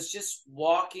I was just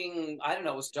walking, I don't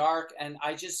know, it was dark, and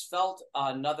I just felt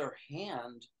another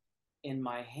hand in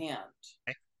my hand.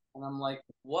 And I'm like,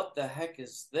 what the heck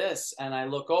is this? And I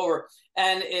look over,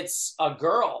 and it's a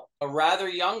girl, a rather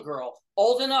young girl,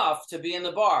 old enough to be in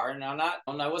the bar. Now,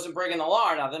 I wasn't breaking the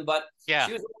law or nothing, but she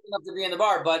was old enough to be in the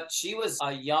ar, but she was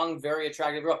a young, very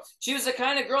attractive girl. She was the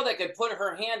kind of girl that could put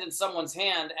her hand in someone's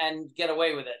hand and get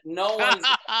away with it.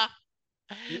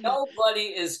 Nobody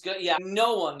is good. Yeah,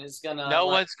 no one is gonna. No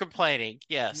one's complaining.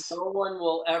 Yes, no one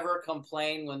will ever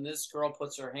complain when this girl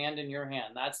puts her hand in your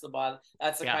hand. That's the bottom.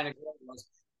 That's the kind of girl it was.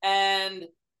 And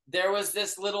there was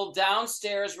this little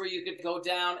downstairs where you could go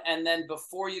down, and then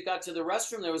before you got to the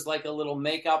restroom, there was like a little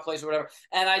makeout place or whatever.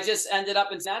 And I just ended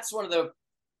up, and that's one of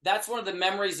the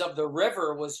memories of The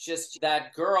River, was just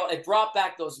that girl. It brought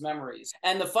back those memories.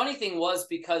 And the funny thing was,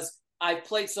 because I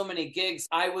played so many gigs,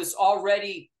 I was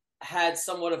already had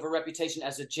somewhat of a reputation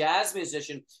as a jazz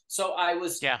musician. So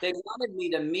they wanted me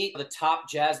to meet the top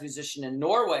jazz musician in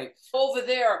Norway. Over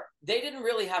there, they didn't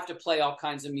really have to play all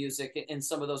kinds of music in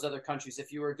some of those other countries.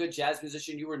 If you were a good jazz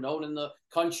musician, you were known in the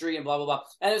country and blah, blah, blah.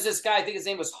 And there was this guy, I think his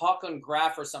name was Håkon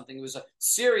Graff or something. He was a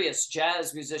serious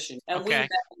jazz musician. And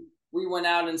we went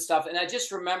out and stuff. And I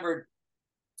just remembered,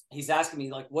 he's asking me,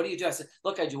 like, what do you do? I said,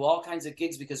 look, I do all kinds of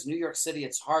gigs because New York City,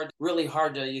 it's really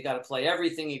hard you got to play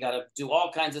everything. You got to do all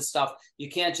kinds of stuff. You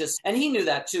can't and he knew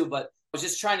that too, but I was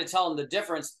just trying to tell him the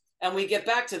difference. And we get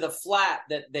back to the flat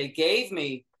that they gave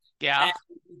me. Yeah. And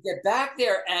we get back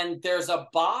there and there's a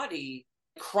body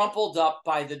crumpled up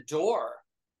by the door.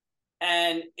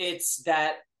 And it's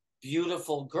that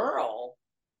beautiful girl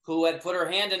who had put her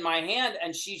hand in my hand,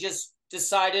 and she just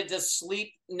decided to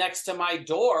sleep next to my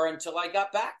door until I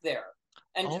got back there.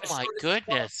 And oh my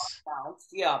goodness.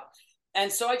 Yeah.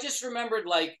 And so I just remembered,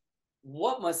 like,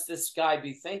 what must this guy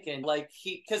be thinking? Like,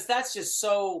 because that's just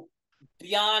so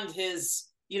beyond his,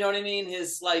 you know what I mean?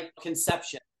 His like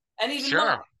conception. And even sure.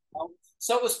 Mine, you know?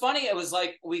 So it was funny. It was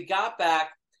like, we got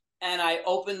back and I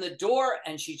opened the door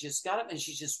and she just got up and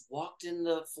she just walked in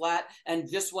the flat and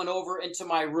just went over into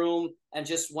my room and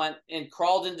just went and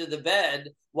crawled into the bed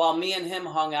while me and him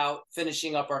hung out,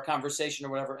 finishing up our conversation or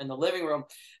whatever in the living room.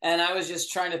 And I was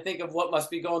just trying to think of what must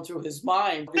be going through his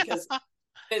mind, because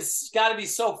it's got to be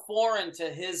so foreign to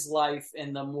his life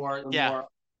in the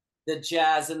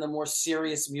jazz and the more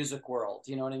serious music world.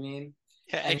 You know what I mean?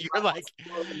 Yeah, and you're like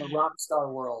in the rock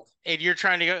star world. And you're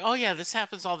trying to go, oh yeah, this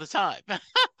happens all the time. Yeah,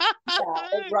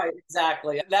 right,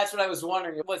 exactly. That's what I was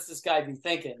wondering. What's this guy be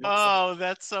thinking? Oh,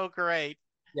 that's so great.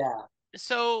 Yeah.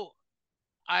 So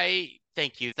I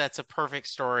thank you. That's a perfect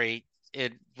story.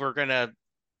 We're going to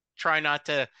try not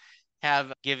to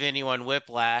give anyone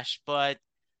whiplash, but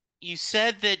you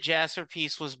said that Jazz for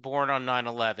Peace was born on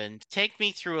 9/11. Take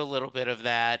me through a little bit of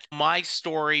that. My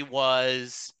story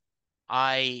was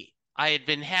I had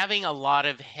been having a lot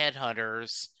of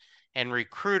headhunters and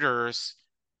recruiters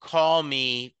call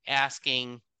me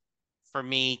asking for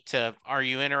me to, are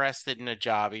you interested in a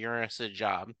job? Are you interested in a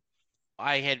job?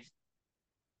 I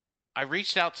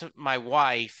reached out to my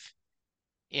wife.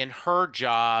 In her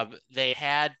job, they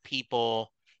had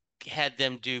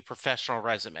them do professional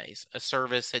resumes. A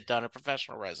service had done a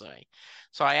professional resume.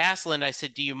 So I asked Linda, I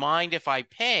said, do you mind if I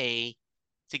pay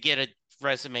to get a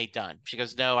resume done? She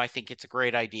goes, no, I think it's a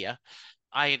great idea.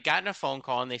 I had gotten a phone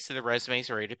call and they said the resumes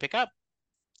are ready to pick up.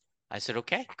 I said,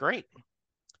 okay, great.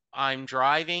 I'm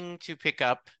driving to pick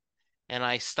up and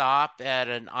I stop at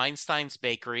an Einstein's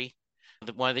Bakery,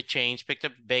 one of the chains, picked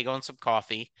up a bagel and some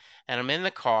coffee, and I'm in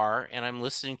the car and I'm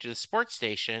listening to the sports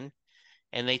station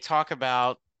and they talk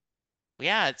about,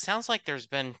 yeah, it sounds like there's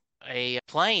been a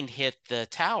plane hit the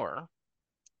tower.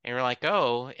 And we're like,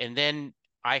 oh, and then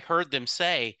I heard them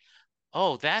say,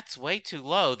 oh, that's way too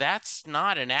low. That's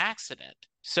not an accident.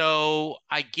 So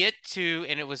I get to,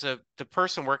 and it was the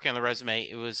person working on the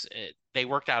resume, they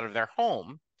worked out of their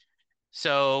home.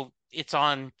 So it's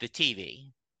on the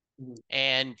TV. Mm-hmm.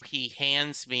 And he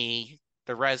hands me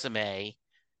the resume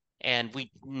and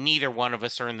neither one of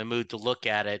us are in the mood to look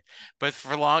at it. But for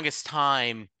the longest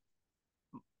time,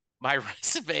 my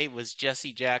resume was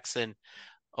Jesse Jackson,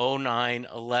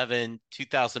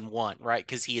 09/11/2001, right?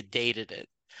 Because he had dated it.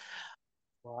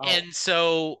 Wow. And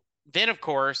so then, of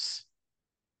course,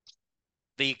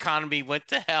 the economy went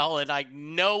to hell and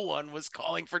no one was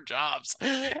calling for jobs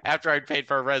after I'd paid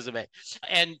for a resume.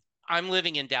 And I'm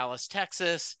living in Dallas,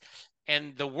 Texas,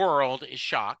 and the world is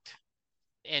shocked.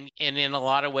 And in a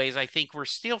lot of ways, I think we're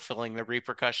still feeling the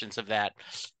repercussions of that.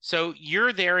 So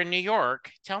you're there in New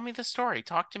York. Tell me the story.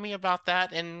 Talk to me about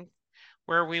that and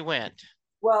where we went.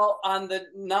 Well, on the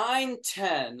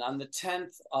 9/10, on the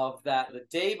 10th of that, the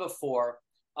day before,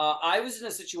 I was in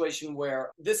a situation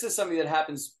where this is something that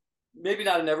happens, maybe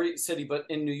not in every city, but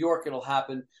in New York, it'll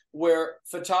happen, where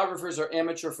photographers or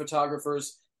amateur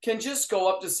photographers can just go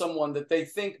up to someone that they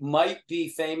think might be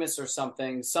famous or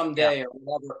something someday or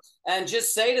whatever, and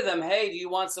just say to them, hey, do you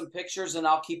want some pictures and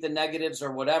I'll keep the negatives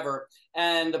or whatever?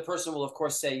 And the person will, of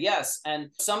course, say yes. And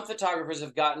some photographers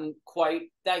have gotten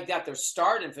they got their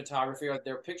start in photography, or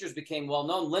their pictures became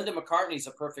well-known. Linda McCartney's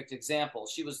a perfect example.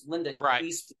 She was Linda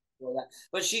East.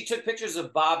 But she took pictures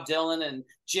of Bob Dylan and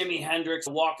Jimi Hendrix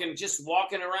walking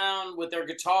around with their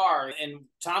guitar in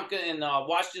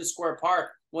Washington Square Park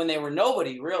when they were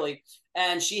nobody, really.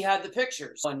 And she had the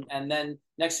pictures. And then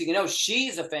next thing you know,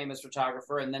 she's a famous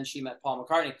photographer. And then she met Paul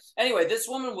McCartney. Anyway, this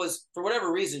woman was, for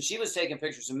whatever reason, she was taking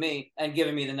pictures of me and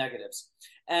giving me the negatives.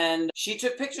 And she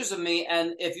took pictures of me.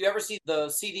 And if you ever see the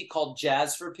CD called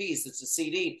Jazz for Peace, it's a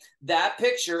CD. That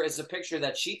picture is a picture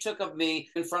that she took of me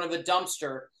in front of a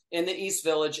dumpster in the East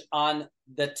Village on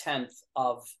the 10th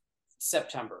of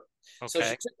September. Okay. So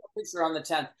she took a picture on the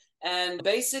 10th. And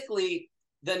basically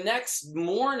the next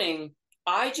morning,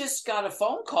 I just got a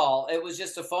phone call. It was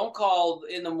just a phone call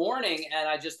in the morning,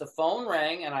 and the phone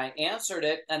rang and I answered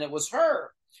it, and it was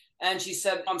her. And she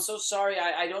said, I'm so sorry.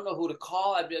 I don't know who to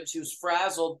call. She was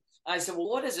frazzled. I said, well,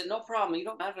 what is it? No problem. You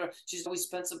don't have to. She said, we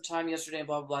spent some time yesterday and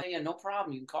blah, blah, blah. Yeah, no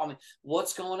problem. You can call me.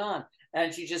 What's going on?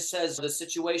 And she just says the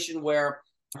situation where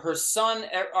her son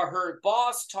or her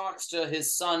boss talks to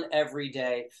his son every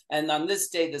day. And on this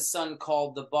day, the son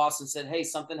called the boss and said, hey,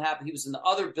 something happened. He was in the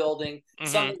other building. Mm-hmm.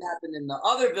 Something happened in the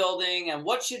other building. And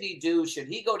what should he do? Should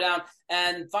he go down?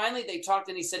 And finally they talked,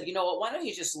 and he said, you know what, why don't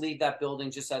you just leave that building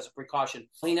just as a precaution?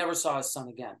 He never saw his son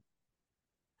again.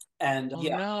 And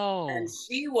and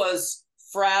she was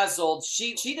frazzled.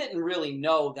 She didn't really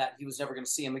know that he was never going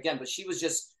to see him again, but she was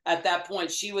just, at that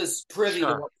point, she was privy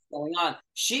to what going on.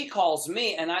 She calls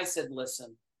me, and I said,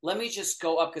 listen, let me just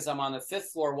go up, because I'm on the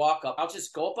 5th floor walk up. I'll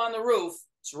just go up on the roof.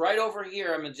 It's right over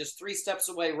here. I'm just 3 steps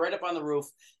away, right up on the roof.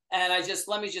 And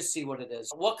let me just see what it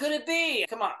is. What could it be?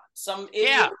 Come on. Some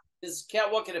idiot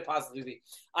what could it possibly be?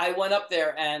 I went up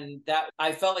there, and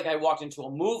I felt like I walked into a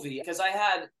movie, because I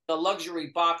had the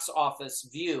luxury box office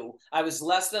view. I was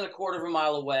less than a quarter of a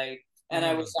mile away, and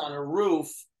I was on a roof,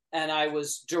 and I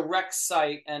was direct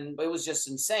sight, and it was just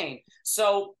insane.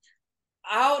 So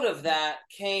out of that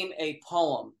came a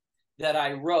poem that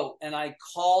I wrote, and I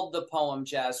called the poem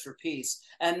Jazz for Peace.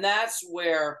 And that's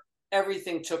where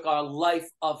everything took on a life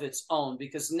of its own,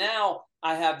 because now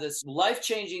I have this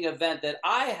life-changing event that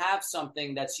I have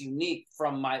something that's unique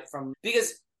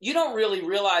because you don't really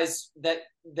realize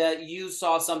that you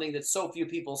saw something that so few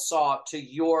people saw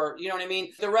you know what I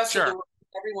mean? The rest of the world,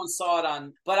 everyone saw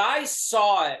it but I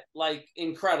saw it like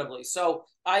incredibly. So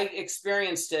I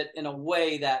experienced it in a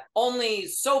way that only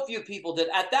so few people did.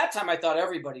 At that time, I thought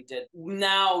everybody did.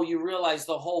 Now you realize out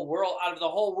of the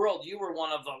whole world, you were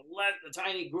one of the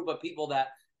tiny group of people that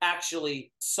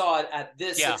actually saw it at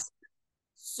this. Yeah.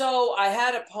 So I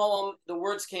had a poem, the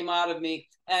words came out of me,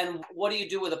 and what do you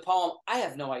do with a poem? I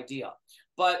have no idea.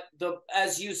 But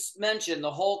as you mentioned,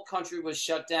 the whole country was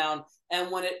shut down.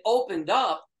 And when it opened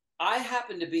up, I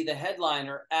happened to be the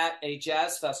headliner at a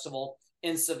jazz festival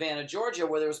in Savannah, Georgia,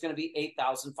 where there was going to be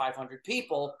 8,500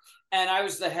 people. And I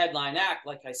was the headline act,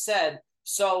 like I said.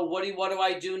 So what do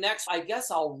I do next? I guess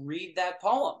I'll read that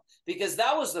poem, because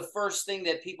that was the first thing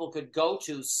that people could go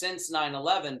to since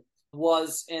 9/11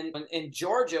 was in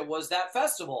Georgia, was that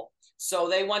festival. So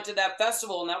they went to that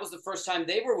festival, and that was the first time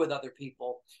they were with other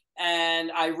people. And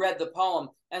I read the poem.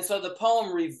 And so the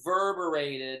poem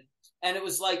reverberated, and it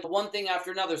was like one thing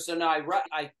after another. So now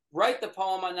I write the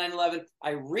poem on 9/11.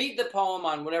 I read the poem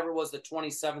on whatever it was, the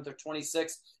 27th or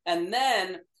 26th. And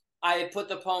then I put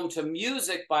the poem to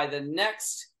music by the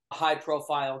next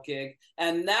high-profile gig.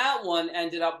 And that one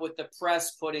ended up with the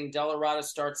press putting DellaRatta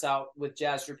Starts Out with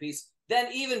Jazz for Peace. Then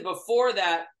even before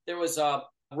that, there was a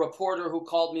reporter who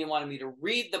called me and wanted me to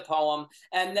read the poem.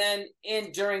 And then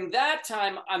during that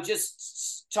time, I'm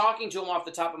just talking to him off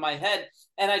the top of my head.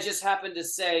 And I just happened to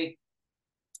say,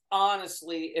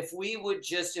 honestly, if we would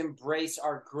just embrace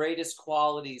our greatest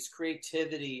qualities,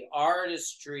 creativity,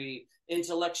 artistry,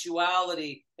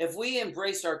 intellectuality, if we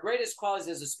embraced our greatest qualities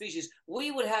as a species, we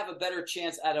would have a better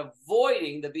chance at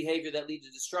avoiding the behavior that leads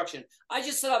to destruction. I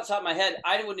just said off the top of my head,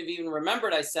 I wouldn't have even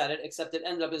remembered I said it, except it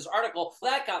ended up in this article.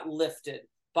 That got lifted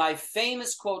by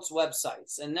Famous Quotes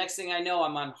websites. And next thing I know,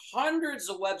 I'm on hundreds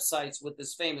of websites with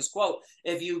this famous quote.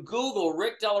 If you Google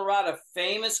Rick DellaRatta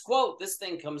famous quote, this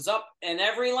thing comes up in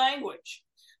every language.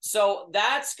 So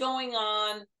that's going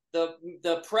on.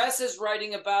 The press is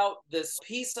writing about this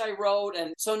piece I wrote.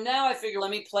 And so now I figure, let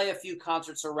me play a few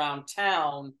concerts around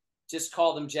town, just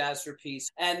call them Jazz for Peace.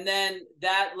 And then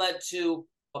that led to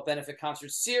a benefit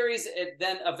concert series.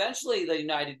 Then eventually the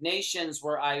United Nations,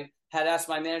 where I had asked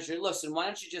my manager, listen, why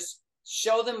don't you just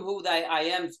show them who I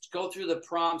am, go through the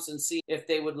prompts and see if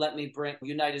they would let me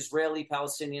unite Israeli,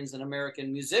 Palestinians, and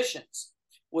American musicians,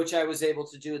 which I was able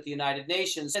to do at the United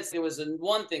Nations. It was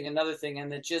one thing, another thing,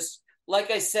 and it just,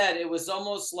 like I said, it was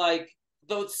almost like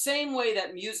the same way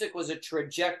that music was a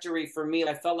trajectory for me.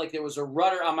 I felt like there was a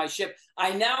rudder on my ship.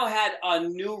 I now had a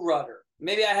new rudder.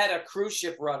 Maybe I had a cruise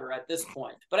ship rudder at this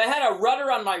point, but I had a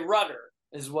rudder on my rudder,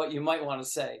 is what you might want to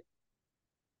say.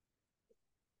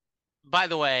 By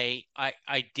the way,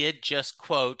 I did just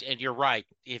quote, and you're right.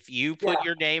 If you put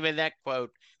your name in that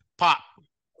quote, pop.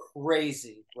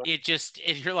 Crazy. Right?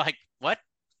 You're like, what?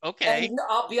 Okay. And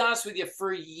I'll be honest with you,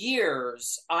 for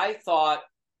years, I thought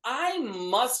I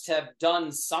must have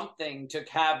done something to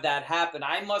have that happen.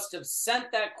 I must have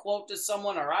sent that quote to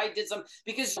someone, or I did something,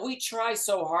 because we try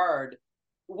so hard.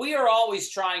 We are always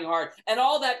trying hard, and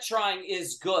all that trying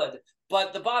is good.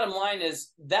 But the bottom line is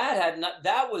that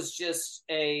was just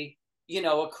a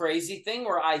crazy thing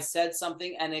where I said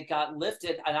something and it got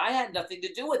lifted, and I had nothing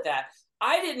to do with that.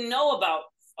 I didn't know about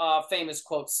famous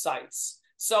quote sites.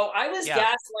 So I was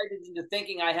gaslighted into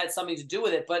thinking I had something to do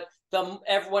with it. But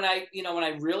when I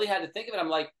really had to think of it, I'm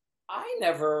like, I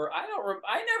never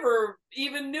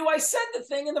even knew I said the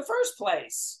thing in the first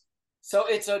place. So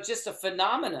it's just a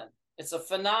phenomenon. It's a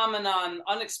phenomenon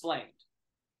unexplained.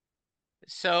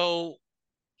 So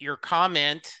your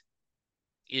comment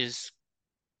is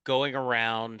going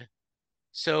around.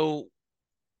 So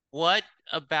what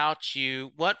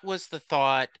was the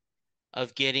thought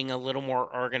of getting a little more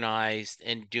organized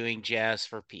and doing Jazz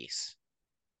for Peace?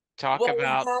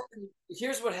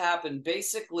 Here's what happened.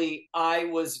 Basically, I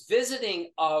was visiting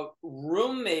a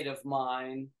roommate of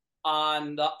mine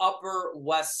on the Upper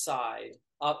West Side,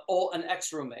 an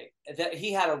ex-roommate, that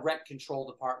he had a rent-controlled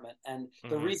apartment. And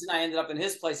the reason I ended up in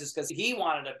his place is because he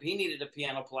needed a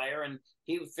piano player, and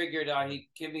he figured he'd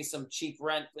give me some cheap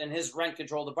rent in his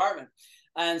rent-controlled apartment.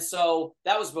 And so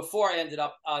that was before I ended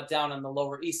up down on the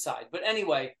Lower East Side. But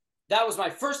anyway, that was my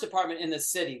first apartment in the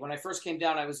city. When I first came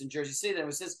down, I was in Jersey City. Then it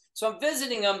was his. So I'm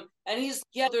visiting him, and he's,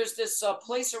 there's this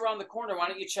place around the corner. Why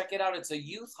don't you check it out? It's a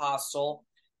youth hostel,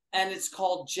 and it's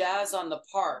called Jazz on the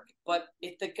Park. But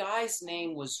the guy's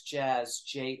name was Jazz,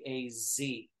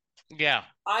 Jaz. Yeah.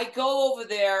 I go over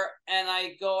there, and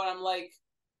I'm like,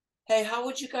 hey, how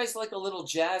would you guys like a little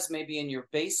jazz maybe in your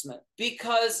basement?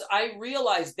 Because I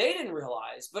realized, they didn't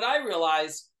realize, but I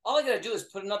realized all I got to do is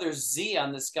put another Z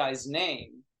on this guy's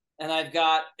name. And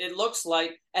it looks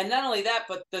like, and not only that,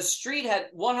 but the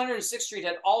 106th Street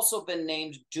had also been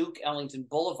named Duke Ellington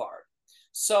Boulevard.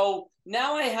 So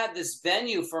now I had this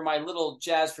venue for my little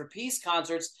Jazz for Peace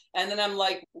concerts. And then I'm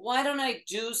like, why don't I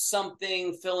do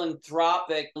something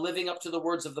philanthropic, living up to the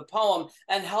words of the poem,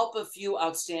 and help a few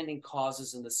outstanding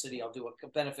causes in the city? I'll do a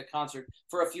benefit concert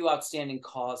for a few outstanding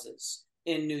causes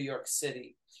in New York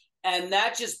City. And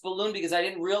that just ballooned because I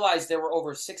didn't realize there were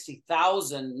over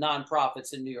 60,000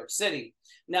 nonprofits in New York City.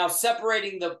 Now,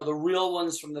 separating the real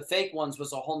ones from the fake ones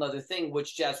was a whole nother thing,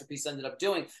 which Jazz for Peace ended up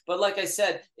doing. But like I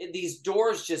said, these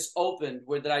doors just opened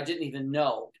that I didn't even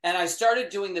know. And I started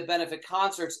doing the benefit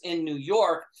concerts in New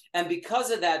York. And because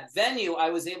of that venue,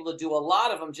 I was able to do a lot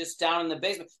of them just down in the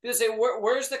basement. People say,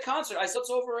 where's the concert? I said,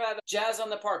 it's over at Jazz on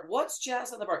the Park. What's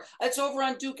Jazz on the Park? It's over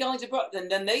on Duke Ellington.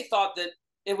 And then they thought that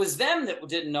it was them that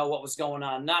didn't know what was going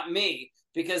on, not me,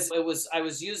 because I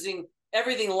was using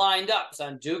everything lined up. It's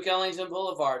on Duke Ellington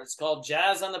Boulevard. It's called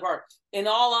Jazz on the Park. In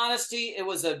all honesty, it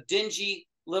was a dingy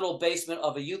little basement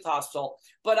of a youth hostel.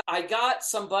 But I got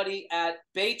somebody at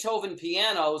Beethoven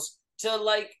Pianos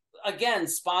to, again,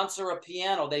 sponsor a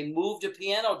piano. They moved a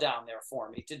piano down there for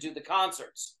me to do the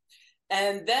concerts.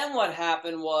 And then what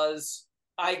happened was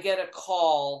I get a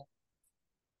call.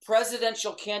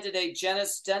 Presidential candidate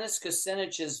Dennis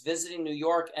Kucinich is visiting New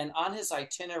York, and on his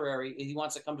itinerary, he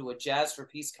wants to come to a Jazz for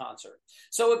Peace concert.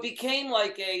 So it became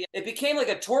like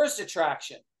a tourist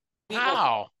attraction.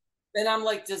 Wow. And I'm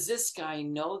like, does this guy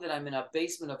know that I'm in a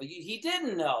basement of a? He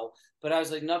didn't know, but I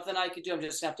was like, nothing I could do. I'm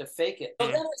just gonna have to fake it. So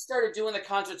then I started doing the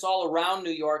concerts all around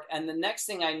New York, and the next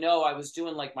thing I know, I was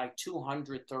doing like my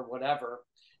 200th or whatever,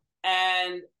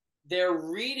 and they're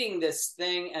reading this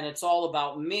thing, and it's all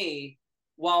about me.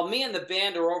 While me and the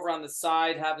band are over on the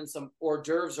side having some hors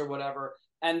d'oeuvres or whatever,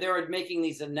 and they're making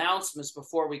these announcements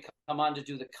before we come on to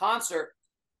do the concert,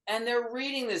 and they're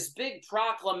reading this big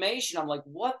proclamation. I'm like,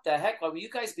 what the heck? Will you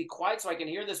guys be quiet so I can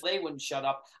hear this? They wouldn't shut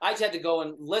up. I just had to go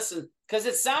and listen because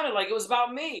it sounded like it was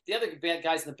about me. The other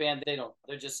guys in the band,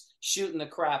 they're just shooting the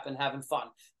crap and having fun.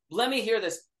 Let me hear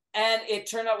this. And it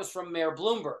turned out it was from Mayor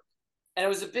Bloomberg. And it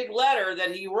was a big letter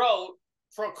that he wrote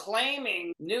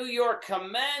proclaiming New York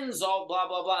commends all blah,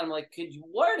 blah, blah. I'm like,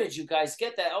 where did you guys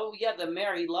get that? Oh, yeah, the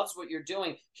mayor, he loves what you're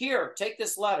doing. Here, take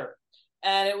this letter.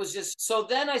 And it was just, so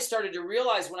then I started to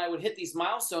realize when I would hit these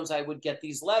milestones, I would get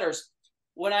these letters.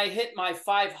 When I hit my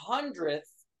 500th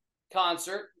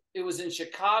concert, it was in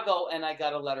Chicago, and I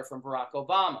got a letter from Barack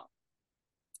Obama.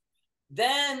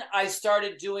 Then I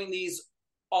started doing these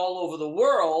all over the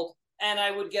world. And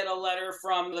I would get a letter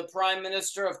from the Prime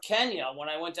Minister of Kenya when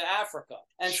I went to Africa.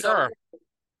 And sure. So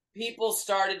people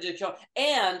started to come.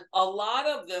 And a lot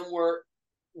of them were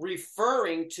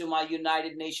referring to my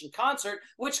United Nations concert,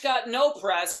 which got no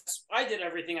press. I did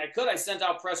everything I could. I sent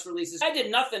out press releases. I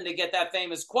did nothing to get that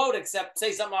famous quote except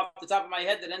say something off the top of my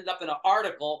head that ended up in an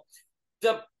article.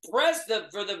 The press,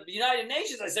 for the United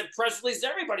Nations, I said press release to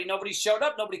everybody. Nobody showed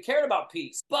up. Nobody cared about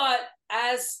peace. But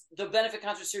as the benefit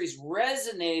concert series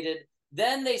resonated,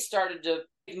 then they started to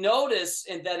notice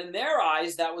that in their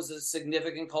eyes, that was a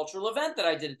significant cultural event that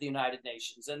I did at the United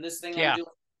Nations. And this thing I'm doing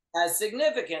has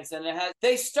significance, and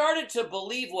they started to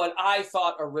believe what I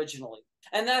thought originally.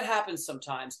 And that happens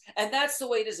sometimes. And that's the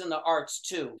way it is in the arts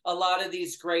too. A lot of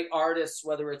these great artists,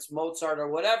 whether it's Mozart or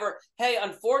whatever, hey,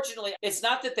 unfortunately, it's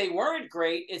not that they weren't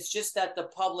great. It's just that the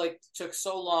public took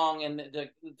so long and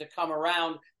to come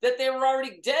around that they were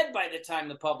already dead by the time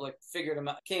the public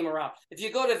came around. If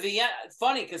you go to Vienna,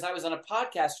 funny, because I was on a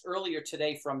podcast earlier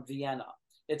today from Vienna.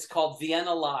 It's called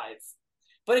Vienna Live.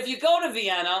 But if you go to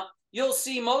Vienna, you'll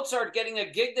see Mozart getting a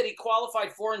gig that he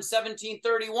qualified for in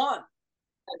 1731.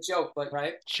 A joke, but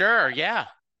right? Sure, yeah.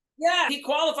 Yeah, he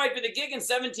qualified for the gig in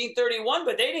 1731,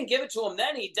 but they didn't give it to him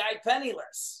then. He died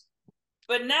penniless.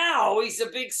 But now he's a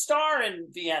big star in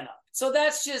Vienna. So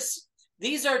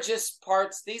these are just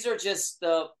parts, these are just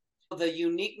the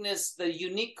uniqueness, the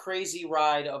unique crazy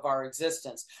ride of our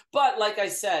existence. But like I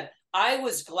said, I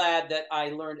was glad that I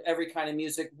learned every kind of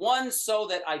music. One, so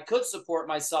that I could support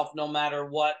myself no matter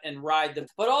what and ride them.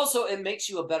 But also it makes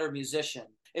you a better musician.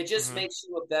 It just makes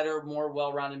you a better, more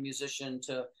well-rounded musician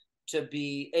to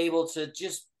be able to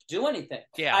just do anything.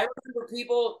 Yeah.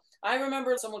 I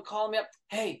remember someone calling me up,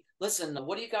 hey, listen,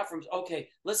 what do you got from, okay,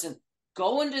 listen,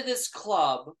 go into this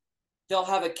club. They'll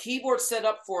have a keyboard set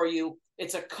up for you.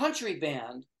 It's a country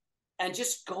band. And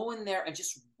just go in there and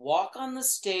just walk on the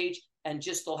stage and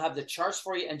they'll have the charts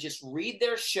for you and just read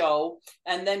their show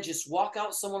and then just walk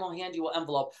out. Someone will hand you an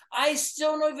envelope. I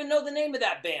still don't even know the name of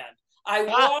that band. I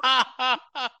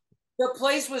walked, the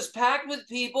place was packed with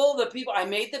people. I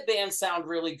made the band sound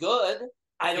really good.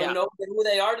 I don't know who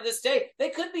they are to this day. They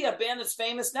could be a band that's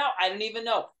famous now. I didn't even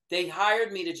know. They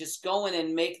hired me to just go in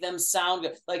and make them sound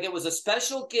good. Like it was a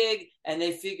special gig, and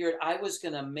they figured I was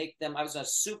going to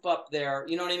soup up their,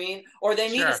 you know what I mean? Or they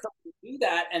needed someone to do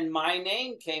that, and my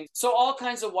name came. So all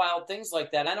kinds of wild things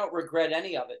like that. I don't regret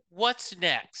any of it. What's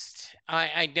next?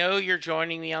 I know you're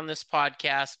joining me on this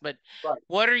podcast, but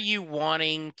what are you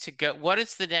wanting to go? What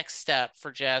is the next step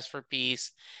for Jazz for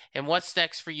Peace, and what's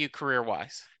next for you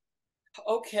career-wise?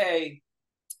 Okay.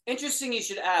 Interesting you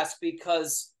should ask,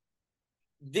 because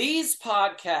these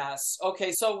podcasts,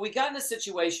 okay, so we got in a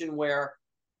situation where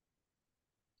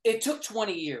it took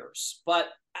 20 years, but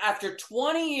after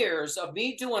 20 years of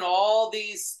me doing all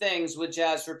these things with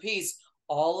Jazz for Peace,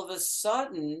 all of a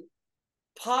sudden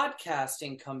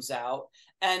podcasting comes out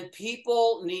and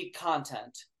people need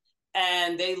content.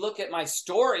 And they look at my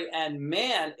story and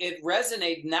man, it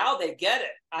resonated. Now they get it.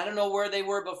 I don't know where they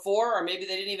were before, or maybe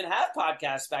they didn't even have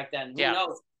podcasts back then. Who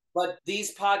knows? But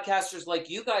these podcasters like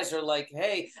you guys are like,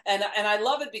 hey, and I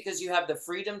love it because you have the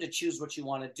freedom to choose what you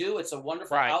want to do. It's a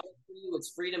wonderful outlet for you. It's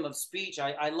freedom of speech.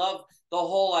 I love the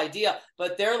whole idea.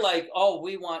 But they're like, oh,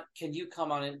 can you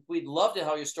come on and we'd love to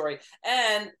tell your story.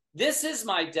 And this is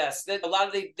my desk. A lot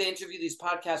of they interview these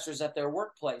podcasters at their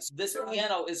workplace. This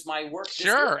piano is my work.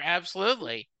 Sure,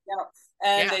 absolutely.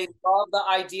 And they love the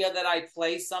idea that I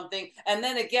play something. And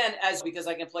then again, because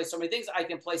I can play so many things, I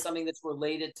can play something that's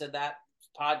related to that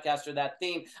podcast or that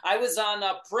theme. I was on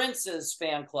Prince's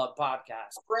fan club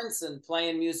podcast. Prince and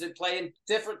playing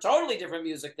totally different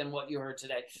music than what you heard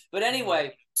today. But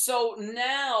anyway, so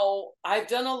now I've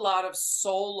done a lot of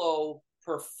solo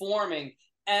performing.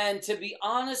 And to be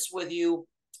honest with you,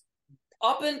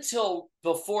 up until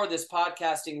before this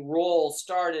podcasting role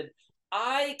started,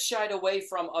 I shied away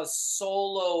from a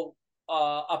solo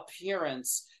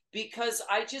appearance because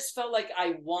I just felt like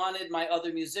I wanted my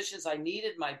other musicians. I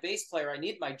needed my bass player. I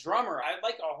need my drummer. I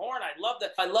like a horn.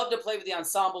 I love to play with the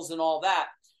ensembles and all that.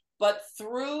 But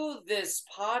through this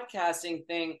podcasting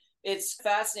thing, it's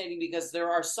fascinating because there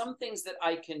are some things that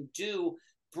I can do,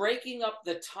 breaking up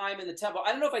the time and the tempo.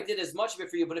 I don't know if I did as much of it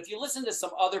for you, but if you listen to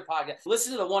some other podcast,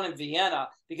 listen to the one in Vienna,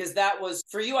 because that was,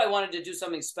 for you, I wanted to do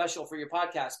something special for your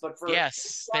podcast. But for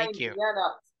thank you.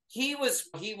 Vienna,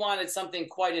 he wanted something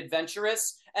quite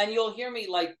adventurous, and you'll hear me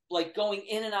like going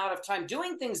in and out of time,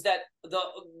 doing things that the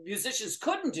musicians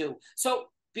couldn't do. So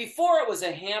before it was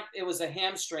a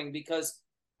hamstring because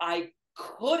I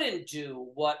couldn't do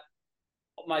what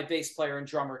my bass player and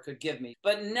drummer could give me.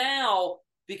 But now,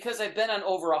 because I've been on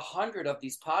over 100 of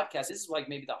these podcasts, this is like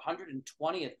maybe the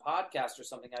 120th podcast or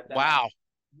something I've been on.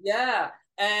 Yeah.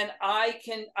 And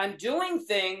I'm doing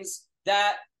things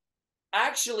that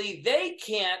actually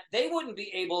they wouldn't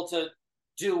be able to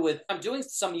do with, I'm doing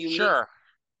some unique. Sure.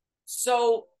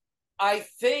 So I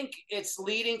think it's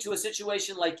leading to a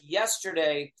situation like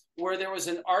yesterday where there was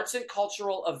an arts and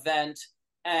cultural event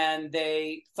and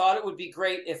they thought it would be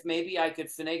great if maybe I could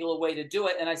finagle a way to do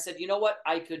it. And I said, you know what?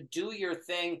 I could do your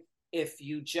thing if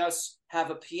you just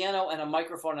have a piano and a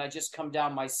microphone and I just come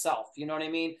down myself. You know what I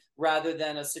mean? Rather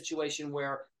than a situation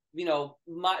where, you know,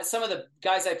 some of the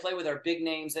guys I play with are big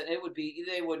names and we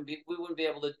wouldn't be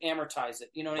able to amortize it.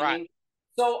 You know what I mean?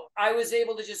 So I was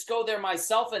able to just go there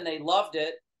myself and they loved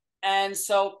it. And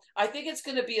so I think it's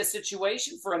going to be a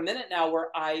situation for a minute now where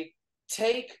I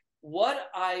take what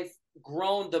I've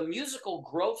grown, the musical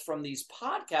growth from these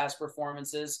podcast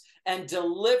performances, and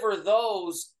deliver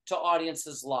those to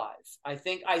audiences live. I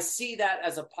think I see that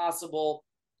as a possible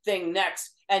thing next.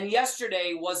 And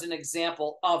yesterday was an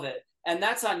example of it. And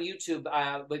that's on YouTube.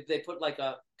 They put like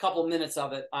a couple minutes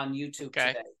of it on YouTube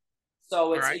today.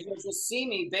 So you'll just see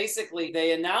me. Basically,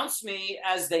 they announced me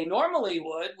as they normally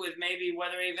would, with maybe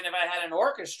even if I had an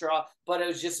orchestra, but it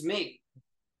was just me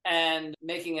and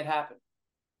making it happen.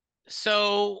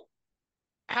 So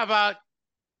how about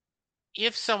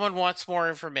if someone wants more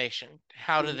information,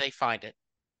 how do they find it?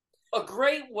 A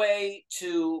great way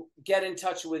to get in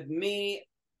touch with me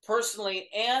personally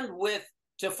and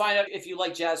to find out if you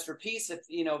like Jazz for Peace, if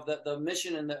you know the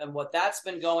mission and what that's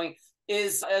been going,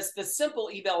 is as the simple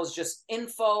email is just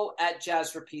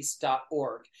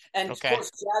info@jazzforpeace.org. And of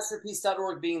course,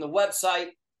 jazzforpeace.org being the website.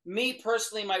 Me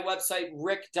personally, my website,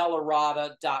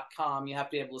 rickdellaratta.com. You have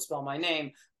to be able to spell my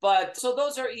name. But so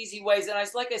those are easy ways. And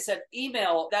like I said,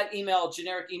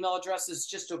 generic email address is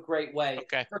just a great way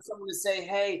for someone to say,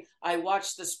 hey, I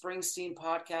watched the Springsteen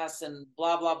podcast and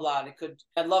blah, blah, blah. And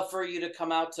I'd love for you to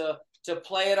come out to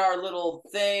play at our little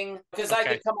thing, because I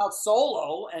could come out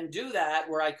solo and do that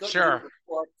where I couldn't do it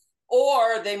before.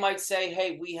 Or they might say,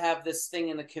 hey, we have this thing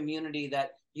in the community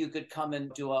that you could come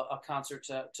and do a concert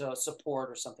to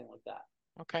support or something like that.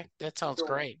 Okay, that sounds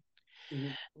great.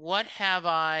 Mm-hmm. What have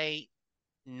I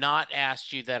not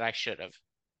asked you that I should have?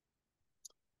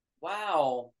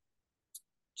 Wow.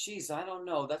 Geez, I don't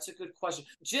know. That's a good question.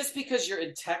 Just because you're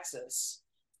in Texas,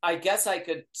 I guess I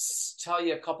could tell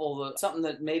you something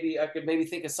that maybe I could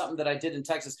think of something that I did in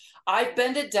Texas. I've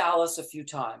been to Dallas a few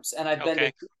times, and I've been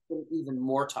to Houston even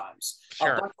more times. A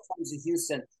bunch of times to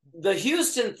Houston. The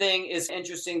Houston thing is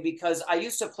interesting because I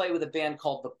used to play with a band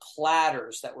called the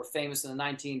Platters that were famous in the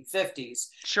 1950s.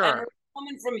 Sure. And they were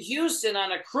coming from Houston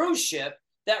on a cruise ship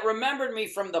that remembered me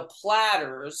from the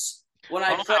Platters when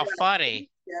I played. How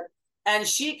funny. And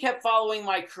she kept following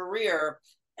my career.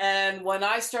 And when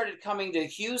I started coming to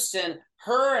Houston,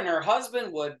 her and her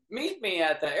husband would meet me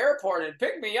at the airport and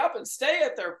pick me up and stay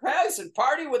at their place and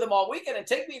party with them all weekend and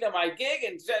take me to my gig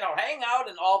and hang out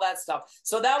and all that stuff.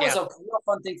 So that was a real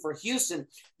fun thing for Houston.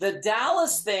 The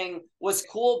Dallas thing was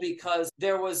cool because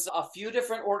there was a few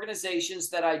different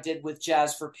organizations that I did with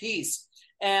Jazz for Peace.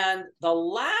 And the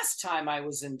last time I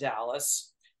was in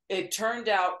Dallas, it turned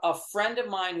out a friend of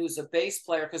mine who's a bass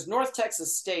player, because North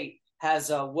Texas State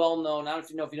has a well-known, I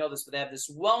don't know if you know this, but they have this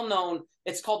well-known,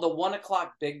 it's called the 1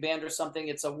 o'clock big band or something.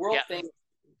 It's a world-famous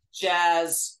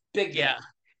jazz big band.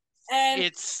 And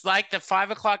it's like the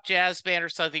 5 o'clock jazz band or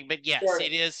something, but yes,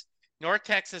 it is. North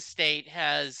Texas State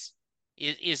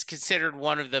is considered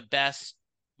one of the best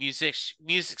music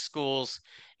schools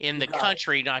in the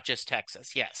country, not just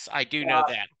Texas. Yes, I do know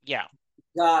that. Yeah.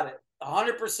 Got it.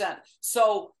 100%.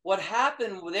 So what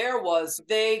happened there was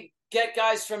they get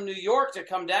guys from New York to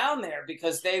come down there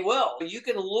because they will. You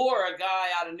can lure a guy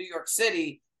out of New York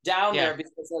City down there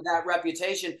because of that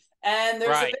reputation. And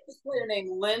there's a bass player named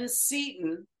Lynn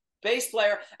Seaton, bass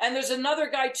player. And there's another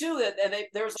guy too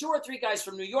there's 2 or 3 guys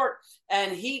from New York,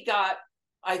 and he got,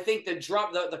 I think,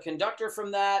 the conductor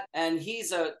from that, and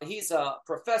he's a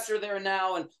professor there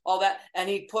now and all that. And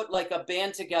he put like a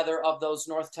band together of those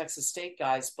North Texas State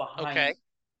guys behind him.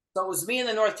 So it was me and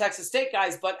the North Texas State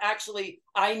guys, but actually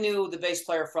I knew the bass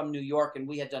player from New York, and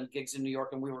we had done gigs in New York,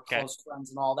 and we were close friends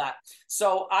and all that.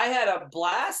 So I had a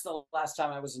blast the last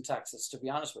time I was in Texas, to be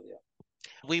honest with you.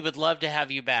 We would love to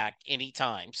have you back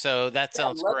anytime. So that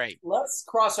sounds great. Let's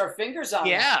cross our fingers on that.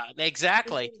 Yeah,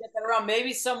 exactly. Get that around.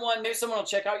 Maybe someone will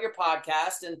check out your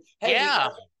podcast and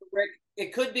Rick,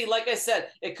 it could be, like I said,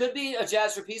 it could be a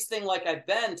Jazz for Peace thing, like I've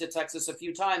been to Texas a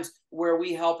few times, where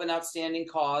we help an outstanding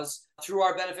cause through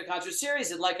our benefit concert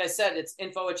series. And like I said, it's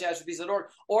info@jazzforpeace.org.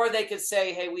 Or they could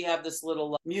say, hey, we have this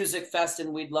little music fest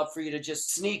and we'd love for you to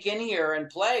just sneak in here and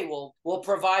play. We'll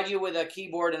provide you with a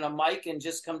keyboard and a mic and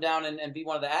just come down and be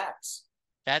one of the acts.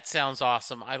 That sounds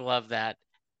awesome. I love that.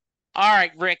 All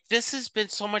right, Rick, this has been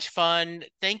so much fun.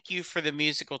 Thank you for the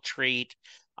musical treat.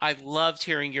 I loved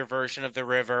hearing your version of The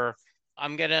River.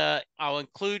 I'll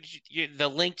include the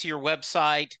link to your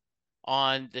website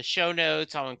on the show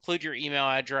notes. I'll include your email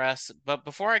address. But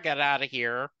before I get out of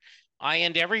here, I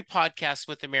end every podcast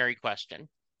with a Mary question.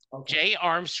 Okay. Jay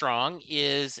Armstrong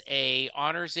is a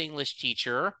honors English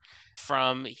teacher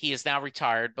he is now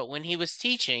retired, but when he was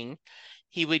teaching,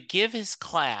 he would give his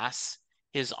class,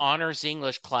 his honors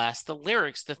English class, the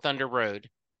lyrics to Thunder Road.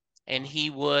 And he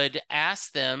would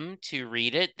ask them to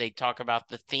read it. They'd talk about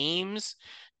the themes,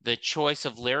 the choice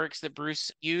of lyrics that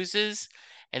Bruce uses.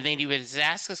 And then he would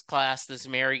ask his class, does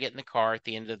Mary get in the car at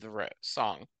the end of the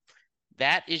song?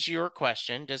 That is your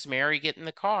question. Does Mary get in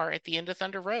the car at the end of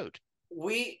Thunder Road?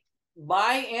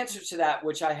 My answer to that,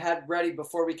 which I had ready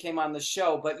before we came on the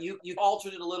show, but you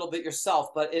altered it a little bit yourself,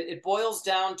 but it boils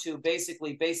down to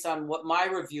basically based on what my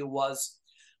review was.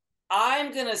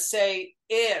 I'm going to say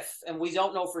if, and we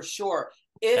don't know for sure,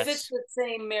 if it's the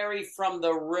same Mary from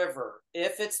The River,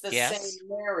 if it's the same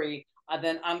Mary,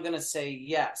 then I'm going to say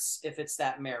yes, if it's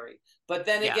that Mary. But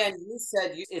then again, you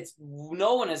said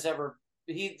no one has ever,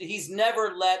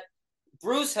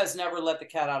 Bruce has never let the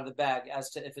cat out of the bag as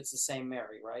to if it's the same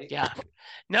Mary, right? Yeah.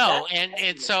 No,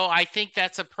 and so I think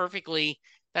that's a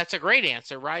great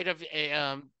answer, right?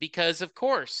 Because of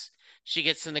course she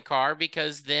gets in the car,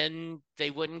 because then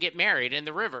they wouldn't get married in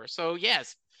the river. So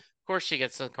yes, of course she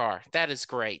gets in the car. That is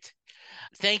great.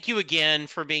 Thank you again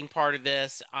for being part of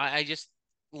this. I just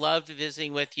loved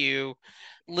visiting with you.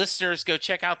 Listeners, go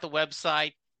check out the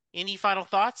website. Any final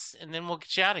thoughts? And then we'll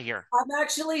get you out of here. I'm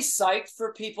actually psyched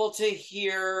for people to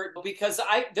hear, because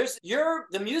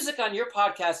the music on your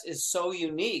podcast is so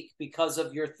unique because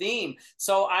of your theme.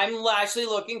 So I'm actually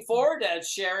looking forward to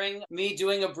sharing me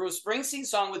doing a Bruce Springsteen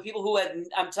song with people who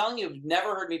I'm telling you, have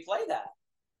never heard me play that.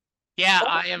 Yeah,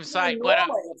 I am psyched. I have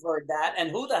heard that,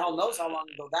 and who the hell knows how long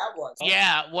ago that was.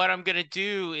 Yeah, what I'm going to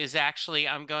do is actually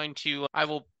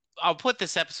I'll put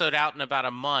this episode out in about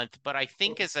a month, but I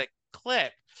think as a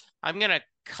clip, I'm going to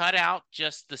cut out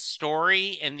just the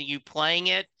story and you playing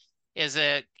it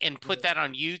and put that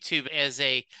on YouTube as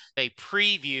a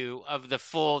preview of the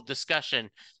full discussion.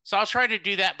 So I'll try to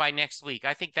do that by next week.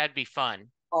 I think that'd be fun.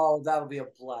 Oh, that'll be a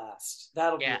blast.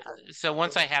 That'll be So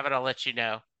once I have it, I'll let you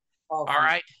know. Oh,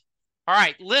 All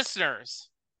right, listeners,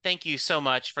 thank you so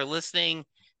much for listening.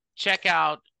 Check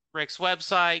out Rick's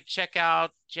website. Check out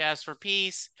Jazz for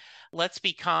Peace. Let's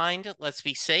be kind. Let's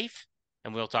be safe.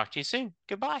 And we'll talk to you soon.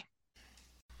 Goodbye.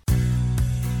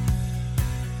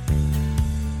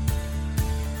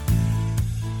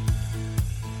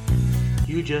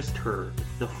 You just heard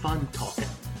the fun-talking,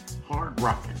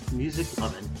 hard-rocking,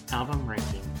 music-loving,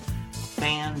 album-ranking,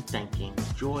 fan-thinking,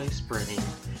 joy-spreading,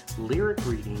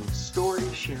 lyric-reading,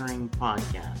 story-sharing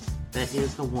podcast that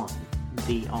is the one,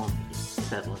 the only,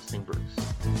 Set Listing Bruce.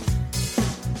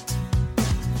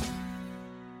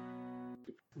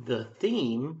 The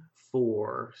theme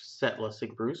for Set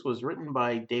Listing Bruce was written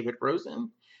by David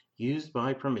Rosen, used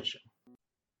by permission.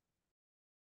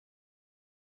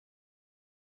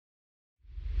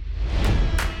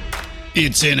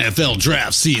 It's NFL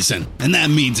draft season, and that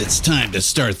means it's time to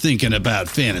start thinking about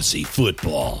fantasy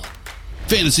football.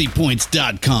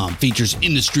 FantasyPoints.com features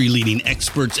industry-leading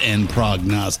experts and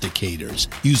prognosticators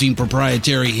using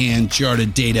proprietary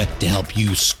hand-charted data to help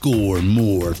you score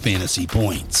more fantasy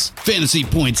points.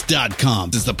 FantasyPoints.com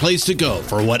is the place to go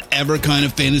for whatever kind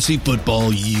of fantasy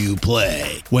football you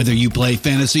play. Whether you play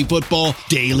fantasy football,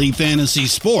 daily fantasy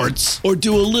sports, or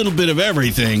do a little bit of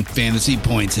everything, Fantasy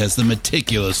Points has the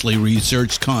meticulously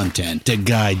researched content to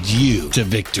guide you to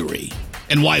victory.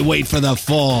 And why wait for the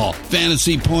fall?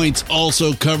 Fantasy Points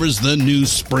also covers the new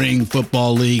spring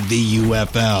football league, the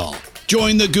UFL.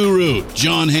 Join the guru,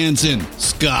 John Hansen,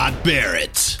 Scott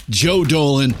Barrett, Joe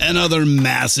Dolan, and other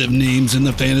massive names in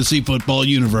the fantasy football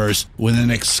universe with an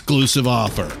exclusive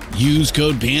offer. Use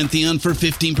code Pantheon for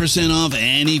 15% off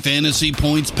any Fantasy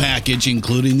Points package,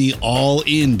 including the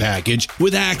all-in package,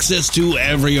 with access to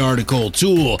every article,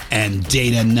 tool, and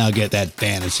data nugget that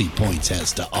Fantasy Points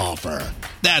has to offer.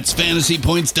 That's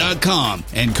FantasyPoints.com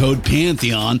and code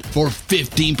Pantheon for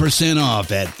 15%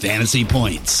 off at Fantasy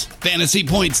Points.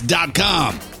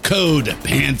 FantasyPoints.com, code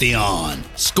Pantheon.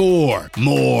 Score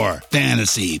more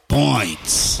fantasy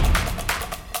points.